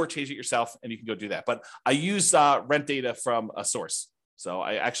know or change it yourself and you can go do that. But I use rent data from a source. So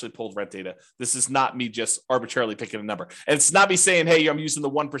I actually pulled rent data. This is not me just arbitrarily picking a number. And it's not me saying, hey, I'm using the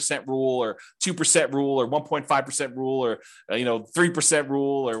 1% rule or 2% rule or 1.5% rule or 3%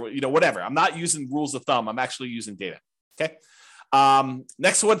 rule or whatever. I'm not using rules of thumb. I'm actually using data. Okay.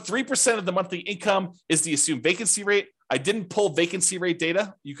 Next one, 3% of the monthly income is the assumed vacancy rate. I didn't pull vacancy rate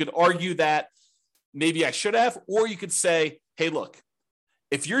data. You could argue that maybe I should have, or you could say, hey, look,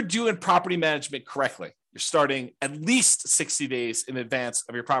 if you're doing property management correctly, you're starting at least 60 days in advance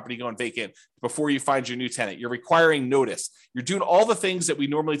of your property going vacant before you find your new tenant. You're requiring notice. You're doing all the things that we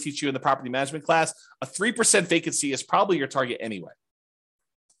normally teach you in the property management class. A 3% vacancy is probably your target anyway.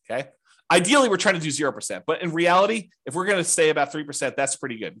 Okay. Ideally, we're trying to do 0%, but in reality, if we're going to stay about 3%, that's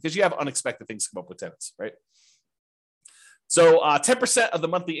pretty good because you have unexpected things come up with tenants, right? So 10% of the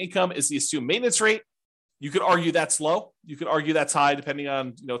monthly income is the assumed maintenance rate. You could argue that's low. You could argue that's high, depending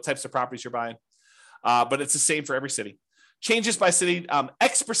on types of properties you're buying. But it's the same for every city. Changes by city,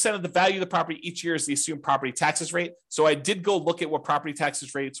 X% of the value of the property each year is the assumed property taxes rate. So I did go look at what property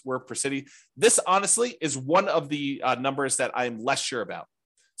taxes rates were per city. This honestly is one of the numbers that I'm less sure about.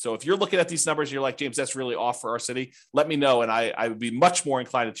 So if you're looking at these numbers, you're like, James, that's really off for our city. Let me know. And I would be much more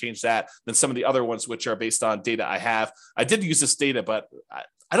inclined to change that than some of the other ones, which are based on data I have. I did use this data, but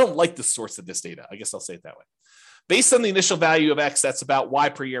I don't like the source of this data. I guess I'll say it that way. Based on the initial value of X, that's about Y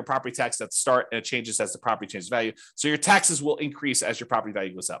per year in property tax at start, and it changes as the property changes value. So your taxes will increase as your property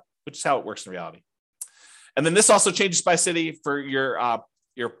value goes up, which is how it works in reality. And then this also changes by city for your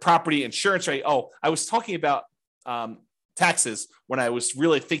property insurance rate. Oh, I was talking about taxes when I was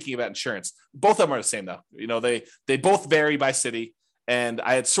really thinking about insurance. Both of them are the same though. They both vary by city, and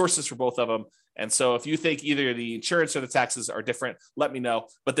I had sources for both of them. And so if you think either the insurance or the taxes are different, let me know.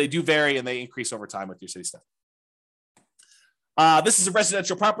 But they do vary and they increase over time with your city stuff. This is a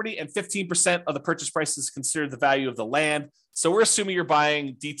residential property, and 15% of the purchase price is considered the value of the land. So we're assuming you're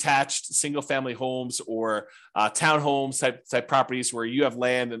buying detached single-family homes or townhomes type properties where you have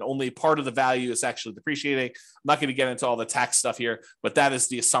land and only part of the value is actually depreciating. I'm not going to get into all the tax stuff here, but that is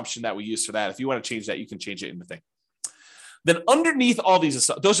the assumption that we use for that. If you want to change that, you can change it in the thing. Then underneath all these,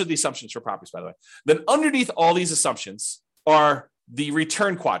 those are the assumptions for properties, by the way. Then underneath all these assumptions are the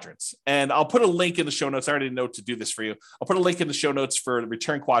return quadrants. And I'll put a link in the show notes. I already know to do this for you. I'll put a link in the show notes for the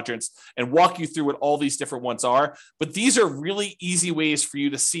return quadrants and walk you through what all these different ones are. But these are really easy ways for you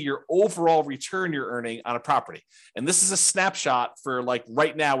to see your overall return you're earning on a property. And this is a snapshot for like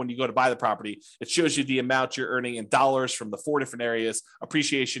right now when you go to buy the property. It shows you the amount you're earning in dollars from the 4 different areas: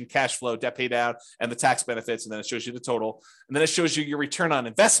 appreciation, cash flow, debt pay down, and the tax benefits. And then it shows you the total. And then it shows you your return on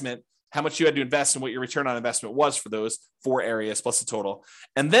investment, how much you had to invest and what your return on investment was for those 4 areas plus the total.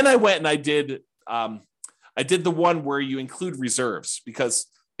 And then I went and I did the one where you include reserves, because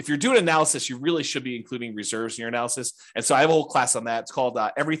if you're doing analysis, you really should be including reserves in your analysis. And so I have a whole class on that. It's called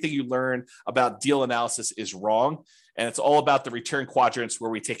Everything You Learn About Deal Analysis is Wrong. And it's all about the return quadrants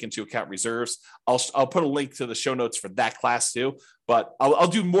where we take into account reserves. I'll put a link to the show notes for that class too, but I'll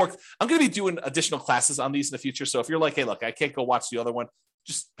do more. I'm going to be doing additional classes on these in the future. So if you're like, hey, look, I can't go watch the other one,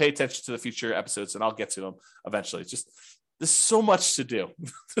 just pay attention to the future episodes and I'll get to them eventually. There's so much to do.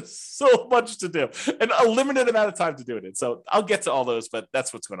 There's so much to do and a limited amount of time to do it. So I'll get to all those, but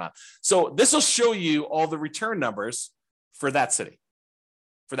that's what's going on. So this will show you all the return numbers for that city,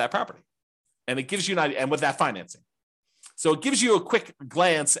 for that property. And it gives you an idea, and with that financing. So it gives you a quick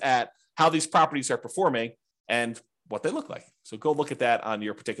glance at how these properties are performing and what they look like. So go look at that on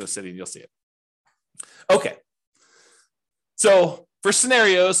your particular city and you'll see it. Okay. So for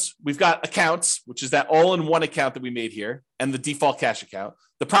scenarios, we've got accounts, which is that all-in-one account that we made here, and the default cash account.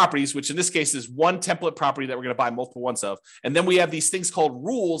 The properties, which in this case is one template property that we're going to buy multiple ones of. And then we have these things called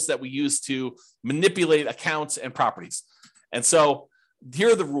rules that we use to manipulate accounts and properties. And so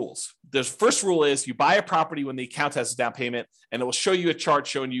here are the rules. The first rule is you buy a property when the account has a down payment, and it will show you a chart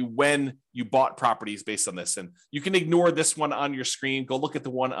showing you when you bought properties based on this. And you can ignore this one on your screen. Go look at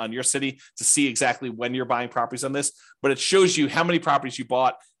the one on your city to see exactly when you're buying properties on this. But it shows you how many properties you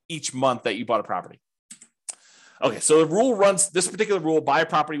bought each month that you bought a property. Okay, so the rule runs, this particular rule, buy a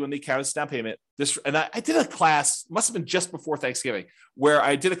property when the account has down payment. And I did a class, must have been just before Thanksgiving, where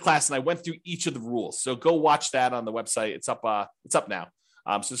I did a class and I went through each of the rules. So go watch that on the website. It's up now.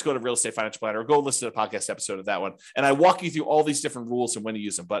 So just go to Real Estate Financial Planner or go listen to the podcast episode of that one. And I walk you through all these different rules and when to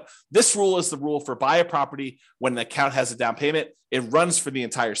use them. But this rule is the rule for buy a property when the account has a down payment. It runs for the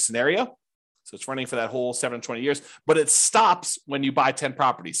entire scenario. So it's running for that whole 720 years, but it stops when you buy 10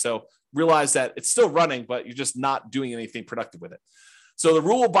 properties. So realize that it's still running, but you're just not doing anything productive with it. So the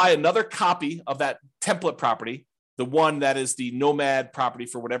rule will buy another copy of that template property, the one that is the Nomad property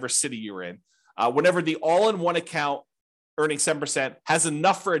for whatever city you're in, whenever the all-in-one account earning 7%, has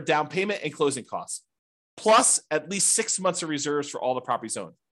enough for a down payment and closing costs, plus at least 6 months of reserves for all the properties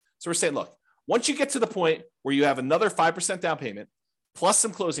owned. So we're saying, look, once you get to the point where you have another 5% down payment, plus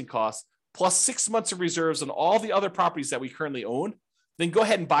some closing costs, plus 6 months of reserves on all the other properties that we currently own, then go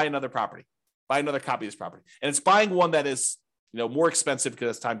ahead and buy another property, buy another copy of this property. And it's buying one that is, more expensive because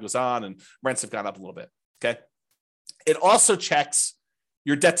as time goes on and rents have gone up a little bit. Okay. It also checks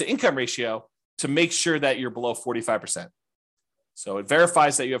your debt to income ratio to make sure that you're below 45%. So it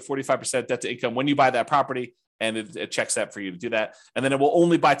verifies that you have 45% debt to income when you buy that property, and it checks that for you to do that. And then it will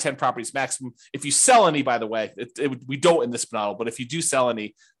only buy 10 properties maximum. If you sell any, by the way, we don't in this model, but if you do sell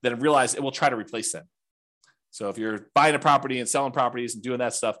any, then realize it will try to replace them. So if you're buying a property and selling properties and doing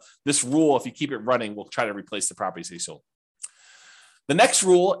that stuff, this rule, if you keep it running, will try to replace the properties that you sold. The next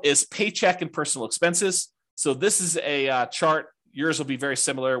rule is paycheck and personal expenses. So this is a chart. Yours will be very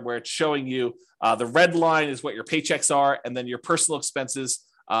similar, where it's showing you the red line is what your paychecks are, and then your personal expenses,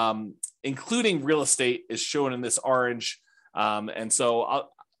 including real estate, is shown in this orange. And so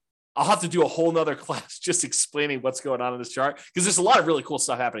I'll have to do a whole nother class just explaining what's going on in this chart, because there's a lot of really cool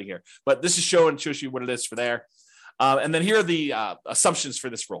stuff happening here. But this is shows you what it is for there. And then here are the assumptions for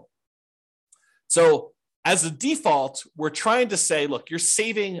this rule. So as a default, we're trying to say, look, you're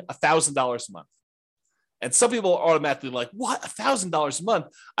saving $1,000 a month. And some people are automatically like, what, $1,000 a month?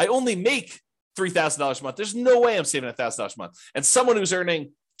 I only make $3,000 a month. There's no way I'm saving $1,000 a month. And someone who's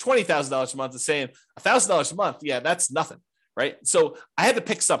earning $20,000 a month is saying $1,000 a month. Yeah, that's nothing, right? So I had to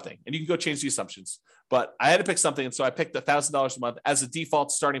pick something, and you can go change the assumptions, but I had to pick something. And so I picked $1,000 a month as a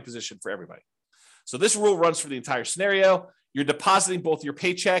default starting position for everybody. So this rule runs for the entire scenario. You're depositing both your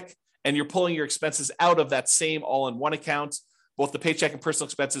paycheck and you're pulling your expenses out of that same all-in-one account. Both the paycheck and personal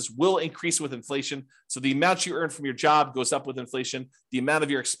expenses will increase with inflation. So the amount you earn from your job goes up with inflation. The amount of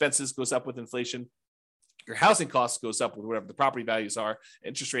your expenses goes up with inflation. Your housing costs goes up with whatever the property values are,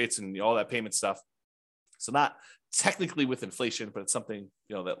 interest rates, and all that payment stuff. So not technically with inflation, but it's something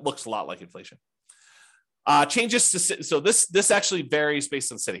that looks a lot like inflation. Changes to so this actually varies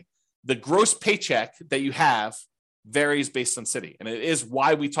based on city. The gross paycheck that you have varies based on city. And it is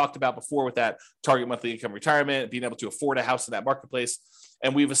why we talked about before with that target monthly income retirement, being able to afford a house in that marketplace.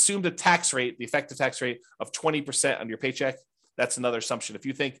 And we've assumed a tax rate, the effective tax rate of 20% on your paycheck. That's another assumption. If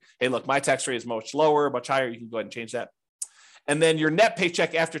you think, hey, look, my tax rate is much lower, much higher, you can go ahead and change that. And then your net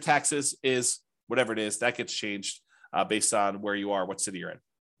paycheck after taxes is whatever it is, that gets changed based on where you are, what city you're in.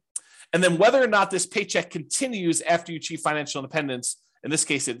 And then whether or not this paycheck continues after you achieve financial independence, in this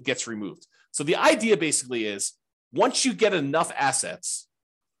case, it gets removed. So the idea basically is, once you get enough assets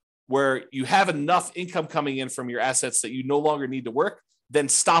where you have enough income coming in from your assets that you no longer need to work, then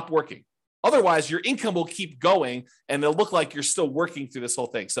stop working. Otherwise, your income will keep going and it'll look like you're still working through this whole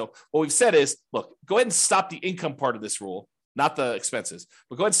thing. So what we've said is, look, go ahead and stop the income part of this rule, not the expenses,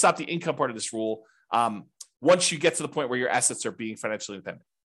 but go ahead and stop the income part of this rule once you get to the point where your assets are being financially independent.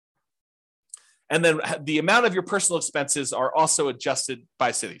 And then the amount of your personal expenses are also adjusted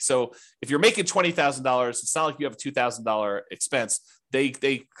by city. So if you're making $20,000, it's not like you have a $2,000 expense.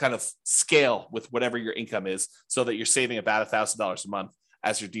 They kind of scale with whatever your income is so that you're saving about $1,000 a month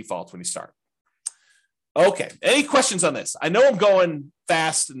as your default when you start. Okay, any questions on this? I know I'm going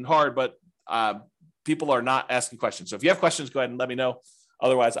fast and hard, but people are not asking questions. So if you have questions, go ahead and let me know.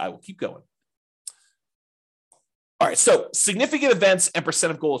 Otherwise, I will keep going. All right, so significant events and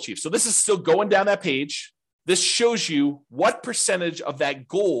percent of goal achieved. So this is still going down that page. This shows you what percentage of that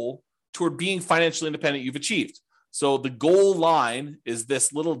goal toward being financially independent you've achieved. So the goal line is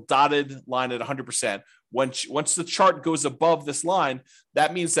this little dotted line at 100%. Once the chart goes above this line,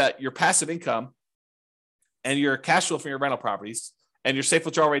 that means that your passive income and your cash flow from your rental properties and your safe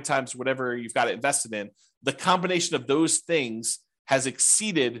withdrawal rate times whatever you've got it invested in, the combination of those things has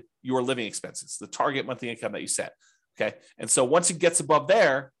exceeded your living expenses, the target monthly income that you set. Okay. And so once it gets above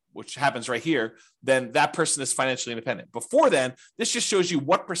there, which happens right here, then that person is financially independent. Before then, this just shows you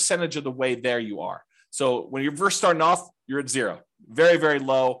what percentage of the way there you are. So when you're first starting off, you're at zero, very, very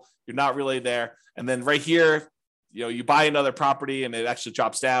low. You're not really there. And then right here, you buy another property and it actually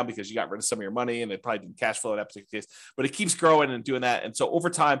drops down because you got rid of some of your money and it probably didn't cash flow in that particular case, but it keeps growing and doing that. And so over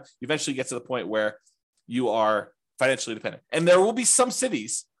time, you eventually get to the point where you are financially independent. And there will be some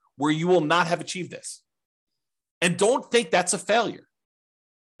cities where you will not have achieved this. And don't think that's a failure.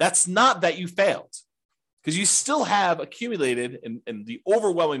 That's not that you failed, because you still have accumulated in the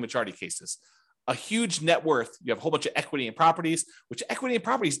overwhelming majority of cases, a huge net worth. You have a whole bunch of equity in properties, which equity in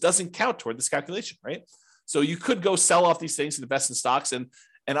properties doesn't count toward this calculation, right? So you could go sell off these things and invest in stocks. And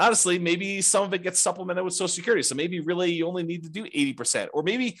honestly, maybe some of it gets supplemented with Social Security. So maybe really you only need to do 80%, or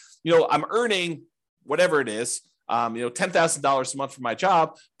maybe, I'm earning whatever it is, $10,000 a month for my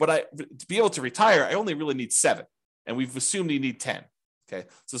job, but to be able to retire, I only really need 7. And we've assumed you need 10. Okay.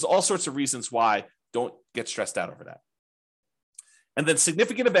 So there's all sorts of reasons why. Don't get stressed out over that. And then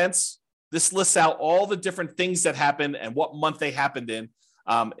significant events. This lists out all the different things that happened and what month they happened in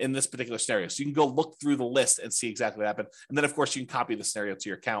this particular scenario. So you can go look through the list and see exactly what happened. And then, of course, you can copy the scenario to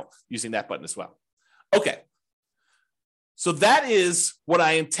your account using that button as well. Okay. So that is what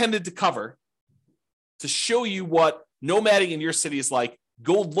I intended to cover to show you what nomading in your city is like.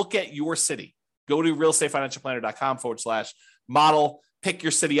 Go look at your city. Go to realestatefinancialplanner.com/model. Pick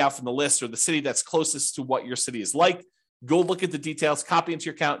your city out from the list or the city that's closest to what your city is like. Go look at the details, copy into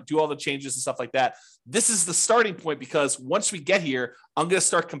your account, do all the changes and stuff like that. This is the starting point because once we get here, I'm going to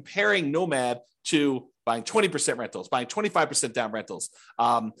start comparing Nomad to buying 20% rentals, buying 25% down rentals,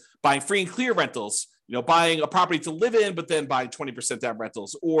 buying free and clear rentals, buying a property to live in, but then buying 20% down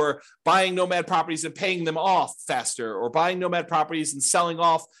rentals, or buying Nomad properties and paying them off faster, or buying Nomad properties and selling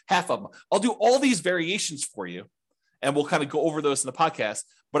off half of them. I'll do all these variations for you, and we'll kind of go over those in the podcast.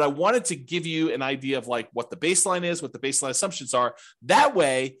 But I wanted to give you an idea of like what the baseline is, what the baseline assumptions are. That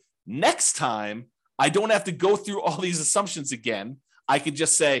way, next time, I don't have to go through all these assumptions again. I can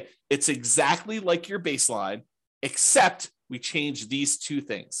just say it's exactly like your baseline, except we change these 2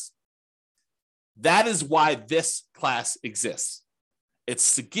 things. That is why this class exists.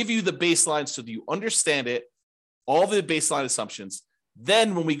 It's to give you the baseline so that you understand it, all the baseline assumptions.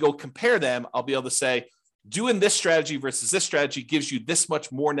 Then when we go compare them, I'll be able to say, doing this strategy versus this strategy gives you this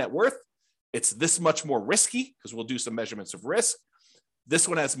much more net worth. It's this much more risky because we'll do some measurements of risk. This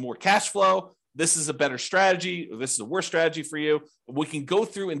one has more cash flow. This is a better strategy. Or this is a worse strategy for you. We can go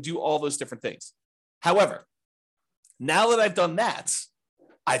through and do all those different things. However, now that I've done that,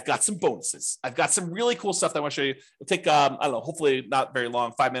 I've got some bonuses. I've got some really cool stuff that I want to show you. It'll take, hopefully not very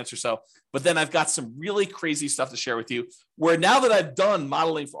long, 5 minutes or so. But then I've got some really crazy stuff to share with you where now that I've done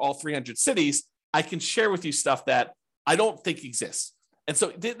modeling for all 300 cities, I can share with you stuff that I don't think exists. And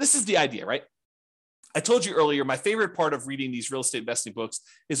so this is the idea, right? I told you earlier, my favorite part of reading these real estate investing books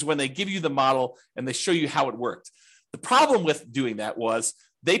is when they give you the model and they show you how it worked. The problem with doing that was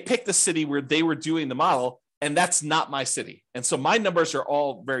they picked the city where they were doing the model, and that's not my city. And so my numbers are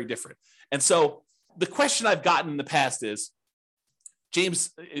all very different. And so the question I've gotten in the past is,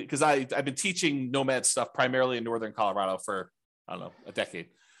 James, because I've been teaching Nomad stuff primarily in Northern Colorado for, a decade.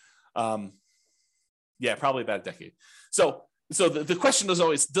 Yeah, probably about a decade. So the question is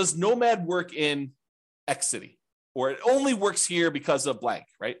always, does Nomad work in X city? Or it only works here because of blank,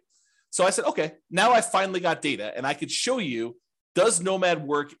 right? So I said, okay, now I finally got data and I could show you, does Nomad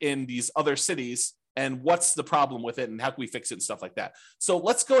work in these other cities and what's the problem with it and how can we fix it and stuff like that. So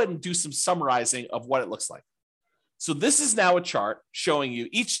let's go ahead and do some summarizing of what it looks like. So this is now a chart showing you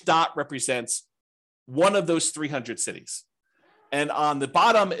each dot represents one of those 300 cities. And on the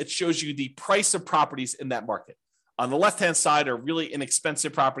bottom, it shows you the price of properties in that market. On the left-hand side are really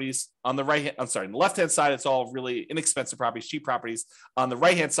inexpensive properties. On the the left-hand side, it's all really inexpensive properties, cheap properties. On the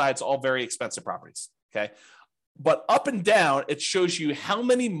right-hand side, it's all very expensive properties, okay? But up and down, it shows you how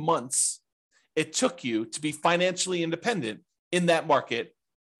many months it took you to be financially independent in that market,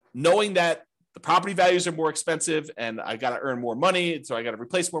 knowing that the property values are more expensive and I got to earn more money, so I got to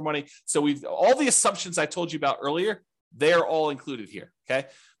replace more money. So all the assumptions I told you about earlier, they're all included here, okay?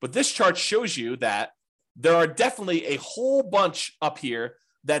 But this chart shows you that there are definitely a whole bunch up here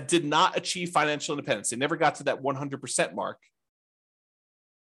that did not achieve financial independence. They never got to that 100% mark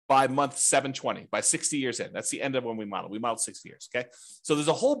by month 720, by 60 years in. That's the end of when we modeled. We modeled 60 years, okay? So there's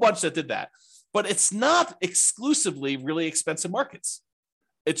a whole bunch that did that. But it's not exclusively really expensive markets.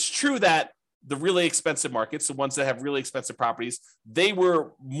 It's true that the really expensive markets, the ones that have really expensive properties, they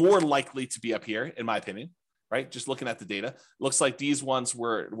were more likely to be up here, in my opinion. Right? Just looking at the data, looks like these ones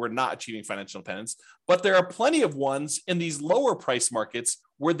were not achieving financial independence, but there are plenty of ones in these lower price markets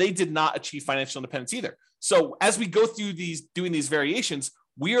where they did not achieve financial independence either. So as we go through doing these variations,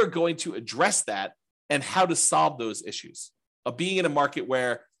 we are going to address that and how to solve those issues of being in a market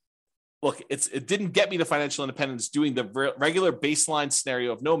where, look, it didn't get me to financial independence doing the regular baseline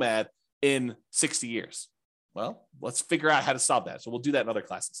scenario of Nomad in 60 years. Well, let's figure out how to solve that. So we'll do that in other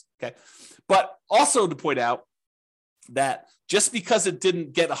classes, okay? But also to point out that just because it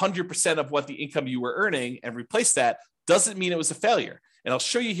didn't get 100% of what the income you were earning and replace that doesn't mean it was a failure. And I'll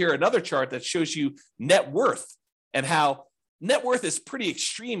show you here another chart that shows you net worth and how net worth is pretty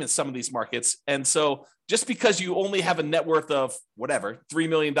extreme in some of these markets. And so just because you only have a net worth of whatever, $3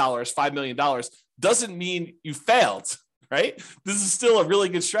 million, $5 million, doesn't mean you failed, right? This is still a really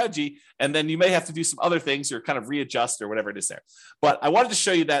good strategy. And then you may have to do some other things or kind of readjust or whatever it is there. But I wanted to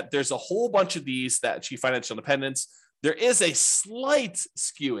show you that there's a whole bunch of these that achieve financial independence. There is a slight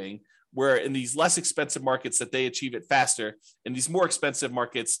skewing where in these less expensive markets that they achieve it faster. In these more expensive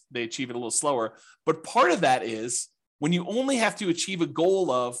markets, they achieve it a little slower. But part of that is when you only have to achieve a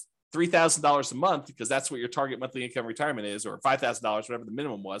goal of $3,000 a month, because that's what your target monthly income retirement is, or $5,000, whatever the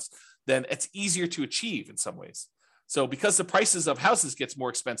minimum was, then it's easier to achieve in some ways. So because the prices of houses gets more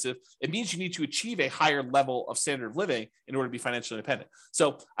expensive, it means you need to achieve a higher level of standard of living in order to be financially independent.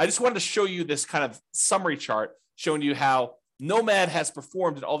 So I just wanted to show you this kind of summary chart showing you how Nomad has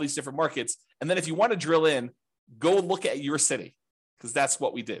performed in all these different markets. And then if you want to drill in, go look at your city, because that's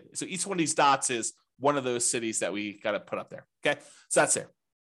what we did. So each one of these dots is one of those cities that we got to put up there. Okay, so that's there.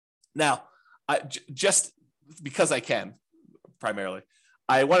 Now, just because I can, primarily,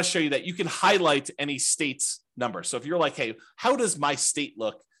 I want to show you that you can highlight any state's number. So if you're like, hey, how does my state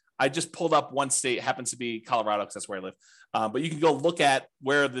look? I just pulled up one state, it happens to be Colorado because that's where I live. But you can go look at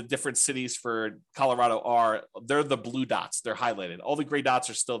where the different cities for Colorado are. They're the blue dots. They're highlighted. All the gray dots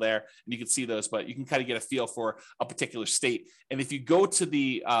are still there, and you can see those, but you can kind of get a feel for a particular state. And if you go to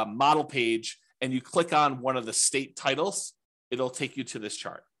the model page and you click on one of the state titles, it'll take you to this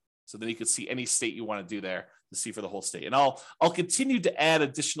chart. So then you can see any state you want to do there to see for the whole state. And I'll continue to add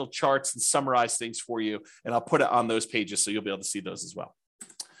additional charts and summarize things for you, and I'll put it on those pages so you'll be able to see those as well.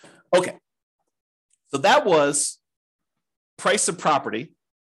 Okay, so that was price of property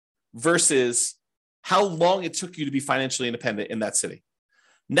versus how long it took you to be financially independent in that city.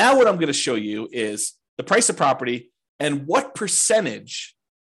 Now what I'm going to show you is the price of property and what percentage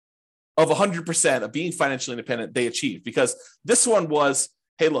of 100% of being financially independent they achieved. Because this one was,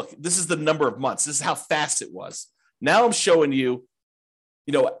 hey, look, this is the number of months. This is how fast it was. Now I'm showing you,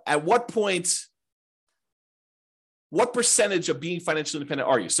 at what point, what percentage of being financially independent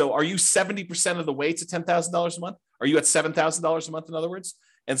are you? So are you 70% of the way to $10,000 a month? Are you at $7,000 a month, in other words?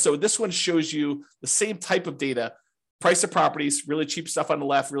 And so this one shows you the same type of data, price of properties, really cheap stuff on the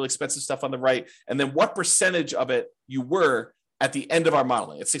left, really expensive stuff on the right, and then what percentage of it you were at the end of our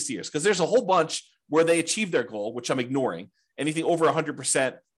modeling at 60 years. Because there's a whole bunch where they achieved their goal, which I'm ignoring. Anything over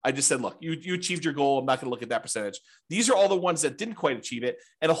 100%, I just said, look, you achieved your goal. I'm not going to look at that percentage. These are all the ones that didn't quite achieve it.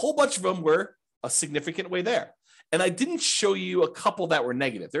 And a whole bunch of them were a significant way there. And I didn't show you a couple that were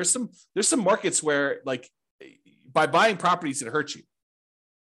negative. There's some markets where, like, by buying properties, it hurts you,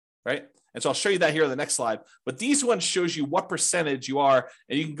 right? And so I'll show you that here on the next slide. But these ones shows you what percentage you are,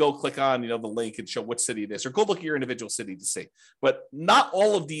 and you can go click on, the link and show what city it is, or go look at your individual city to see. But not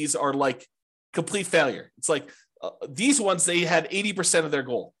all of these are like complete failure. It's like these ones, they had 80% of their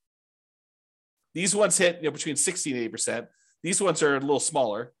goal. These ones hit between 60 and 80%. These ones are a little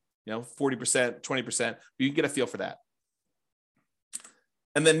smaller, 40%, 20%, but you can get a feel for that.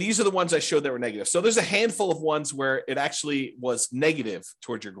 And then these are the ones I showed that were negative. So there's a handful of ones where it actually was negative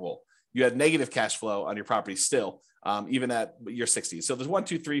towards your goal. You had negative cash flow on your property still, even at year 60. So there's 1,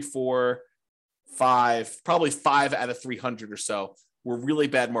 2, 3, 4, 5, probably 5 out of 300 or so were really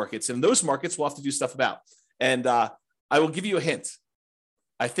bad markets. And those markets we'll have to do stuff about. And I will give you a hint.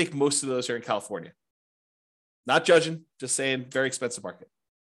 I think most of those are in California. Not judging, just saying very expensive market.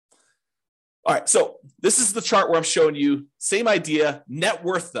 All right, so this is the chart where I'm showing you same idea, net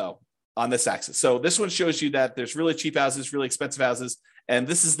worth though, on this axis. So this one shows you that there's really cheap houses, really expensive houses, and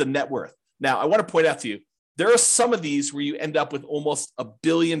this is the net worth. Now, I want to point out to you, there are some of these where you end up with almost $1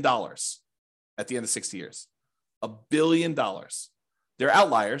 billion at the end of 60 years. $1 billion. They're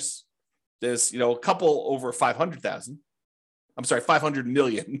outliers. There's, a couple over 500,000. I'm sorry, 500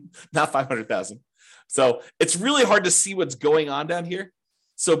 million, not 500,000. So it's really hard to see what's going on down here.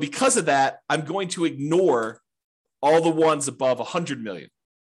 So because of that, I'm going to ignore all the ones above 100 million.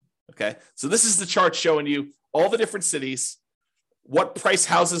 Okay. So this is the chart showing you all the different cities, what price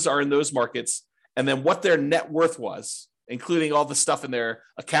houses are in those markets, and then what their net worth was, including all the stuff in their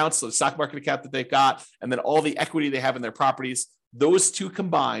accounts, so the stock market account that they've got, and then all the equity they have in their properties. Those two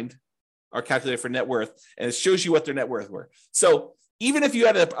combined are calculated for net worth, and it shows you what their net worth were. So even if you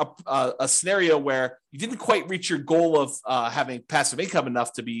had a scenario where you didn't quite reach your goal of having passive income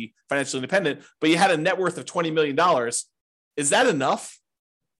enough to be financially independent, but you had a net worth of $20 million, is that enough?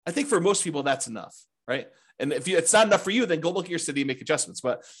 I think for most people, that's enough, right? And if it's not enough for you, then go look at your city and make adjustments.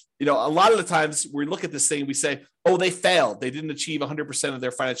 But, a lot of the times we look at this thing, we say, oh, they failed. They didn't achieve 100% of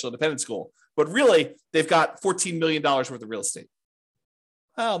their financial independence goal. But really, they've got $14 million worth of real estate.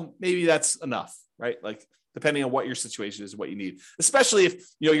 Maybe that's enough, right? Like, depending on what your situation is, what you need, especially if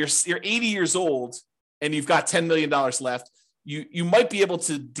you're 80 years old and you've got $10 million left. you might be able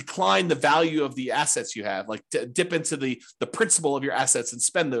to decline the value of the assets you have, like to dip into the principal of your assets and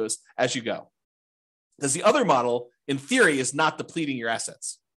spend those as you go. Because the other model, in theory, is not depleting your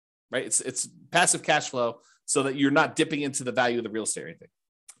assets, right? It's passive cash flow so that you're not dipping into the value of the real estate or anything.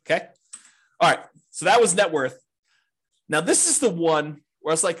 Okay. All right. So that was net worth. Now, this is the one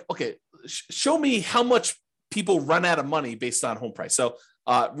where I was like, okay, show me how much people run out of money based on home price. So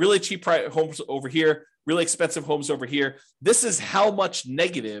really cheap homes over here, really expensive homes over here. This is how much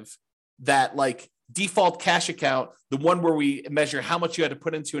negative that like default cash account, the one where we measure how much you had to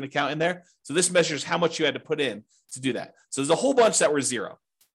put into an account in there. So this measures how much you had to put in to do that. So there's a whole bunch that were zero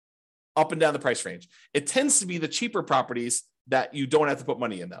up and down the price range. It tends to be the cheaper properties that you don't have to put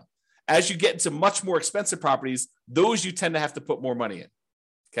money in though. As you get into much more expensive properties, those you tend to have to put more money in.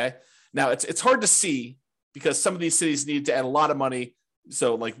 Okay. Now it's hard to see because some of these cities need to add a lot of money.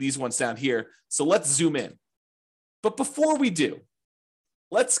 So like these ones down here. So let's zoom in. But before we do,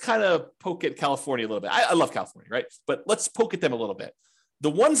 let's kind of poke at California a little bit. I love California, right? But let's poke at them a little bit. The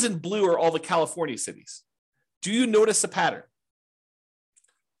ones in blue are all the California cities. Do you notice a pattern?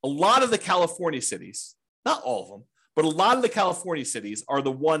 A lot of the California cities, not all of them, but a lot of the California cities are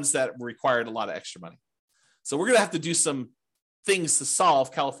the ones that required a lot of extra money. So we're going to have to do some things to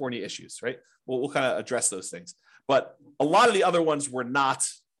solve California issues, right? We'll kind of address those things. But a lot of the other ones were not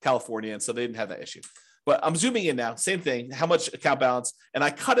California, and so they didn't have that issue. But I'm zooming in now, same thing, how much account balance, and I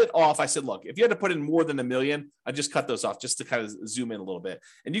cut it off. I said, look, if you had to put in more than $1 million, I just cut those off just to kind of zoom in a little bit.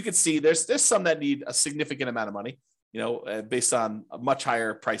 And you can see there's some that need a significant amount of money, based on much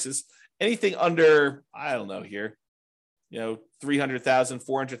higher prices. Anything under, I don't know here, 300,000,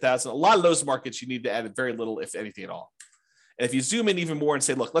 400,000, a lot of those markets you need to add very little, if anything at all. And if you zoom in even more and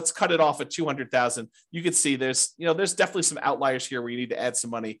say, look, let's cut it off at 200,000, you can see there's definitely some outliers here where you need to add some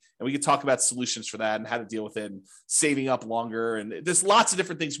money. And we can talk about solutions for that and how to deal with it and saving up longer. And there's lots of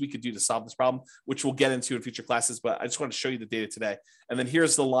different things we could do to solve this problem, which we'll get into in future classes. But I just want to show you the data today. And then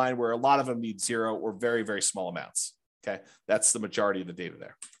here's the line where a lot of them need zero or very, very small amounts. Okay. That's the majority of the data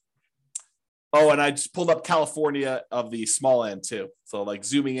there. Oh, and I just pulled up California of the small end too. So like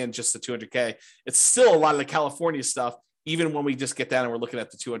zooming in just to 200K, it's still a lot of the California stuff, even when we just get down and we're looking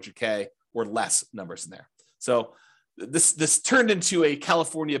at the 200K or less numbers in there. So this turned into a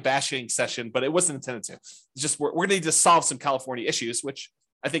California bashing session, but it wasn't intended to. It's just we're going to need to solve some California issues, which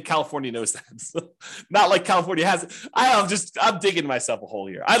I think California knows that. So, not like California has it. I'm digging myself a hole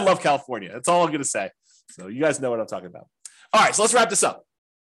here. I love California. That's all I'm going to say. So you guys know what I'm talking about. All right, so let's wrap this up.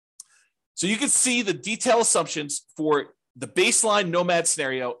 So you can see the detailed assumptions for the baseline Nomad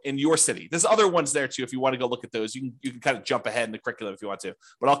scenario in your city. There's other ones there too. If you want to go look at those, you can kind of jump ahead in the curriculum if you want to,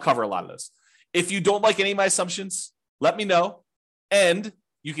 but I'll cover a lot of those. If you don't like any of my assumptions, let me know and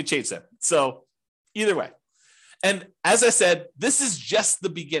you can change them. So either way. And as I said, this is just the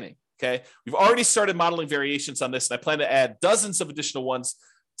beginning. Okay. We've already started modeling variations on this, and I plan to add dozens of additional ones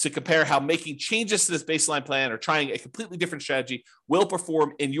to compare how making changes to this baseline plan or trying a completely different strategy will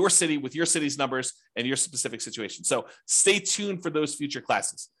perform in your city with your city's numbers and your specific situation. So stay tuned for those future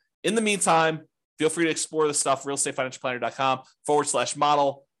classes. In the meantime, feel free to explore the stuff,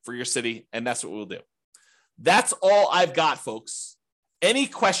 realestatefinancialplanner.com/model for your city. And that's what we'll do. That's all I've got, folks. Any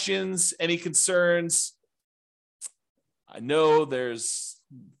questions, any concerns? I know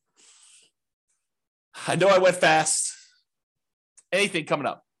I went fast. Anything coming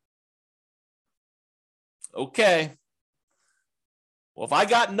up? Okay. Well, if I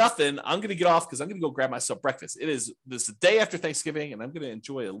got nothing, I'm going to get off because I'm going to go grab myself breakfast. This is the day after Thanksgiving, and I'm going to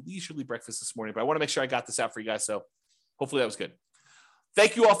enjoy a leisurely breakfast this morning. But I want to make sure I got this out for you guys. So hopefully that was good.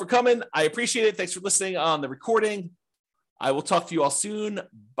 Thank you all for coming. I appreciate it. Thanks for listening on the recording. I will talk to you all soon.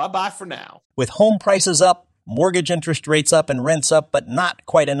 Bye-bye for now. With home prices up, mortgage interest rates up, and rents up, but not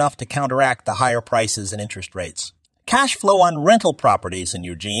quite enough to counteract the higher prices and interest rates. Cash flow on rental properties in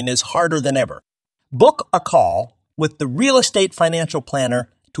Eugene is harder than ever. Book a call with the Real Estate Financial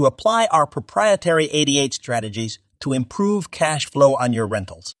Planner to apply our proprietary 88 strategies to improve cash flow on your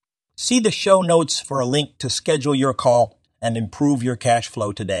rentals. See the show notes for a link to schedule your call and improve your cash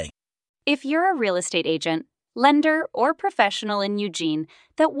flow today. If you're a real estate agent, lender, or professional in Eugene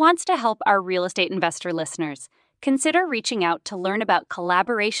that wants to help our real estate investor listeners, consider reaching out to learn about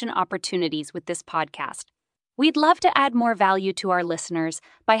collaboration opportunities with this podcast. We'd love to add more value to our listeners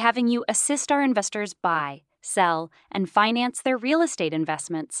by having you assist our investors buy, sell, and finance their real estate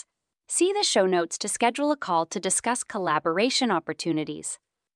investments. See the show notes to schedule a call to discuss collaboration opportunities.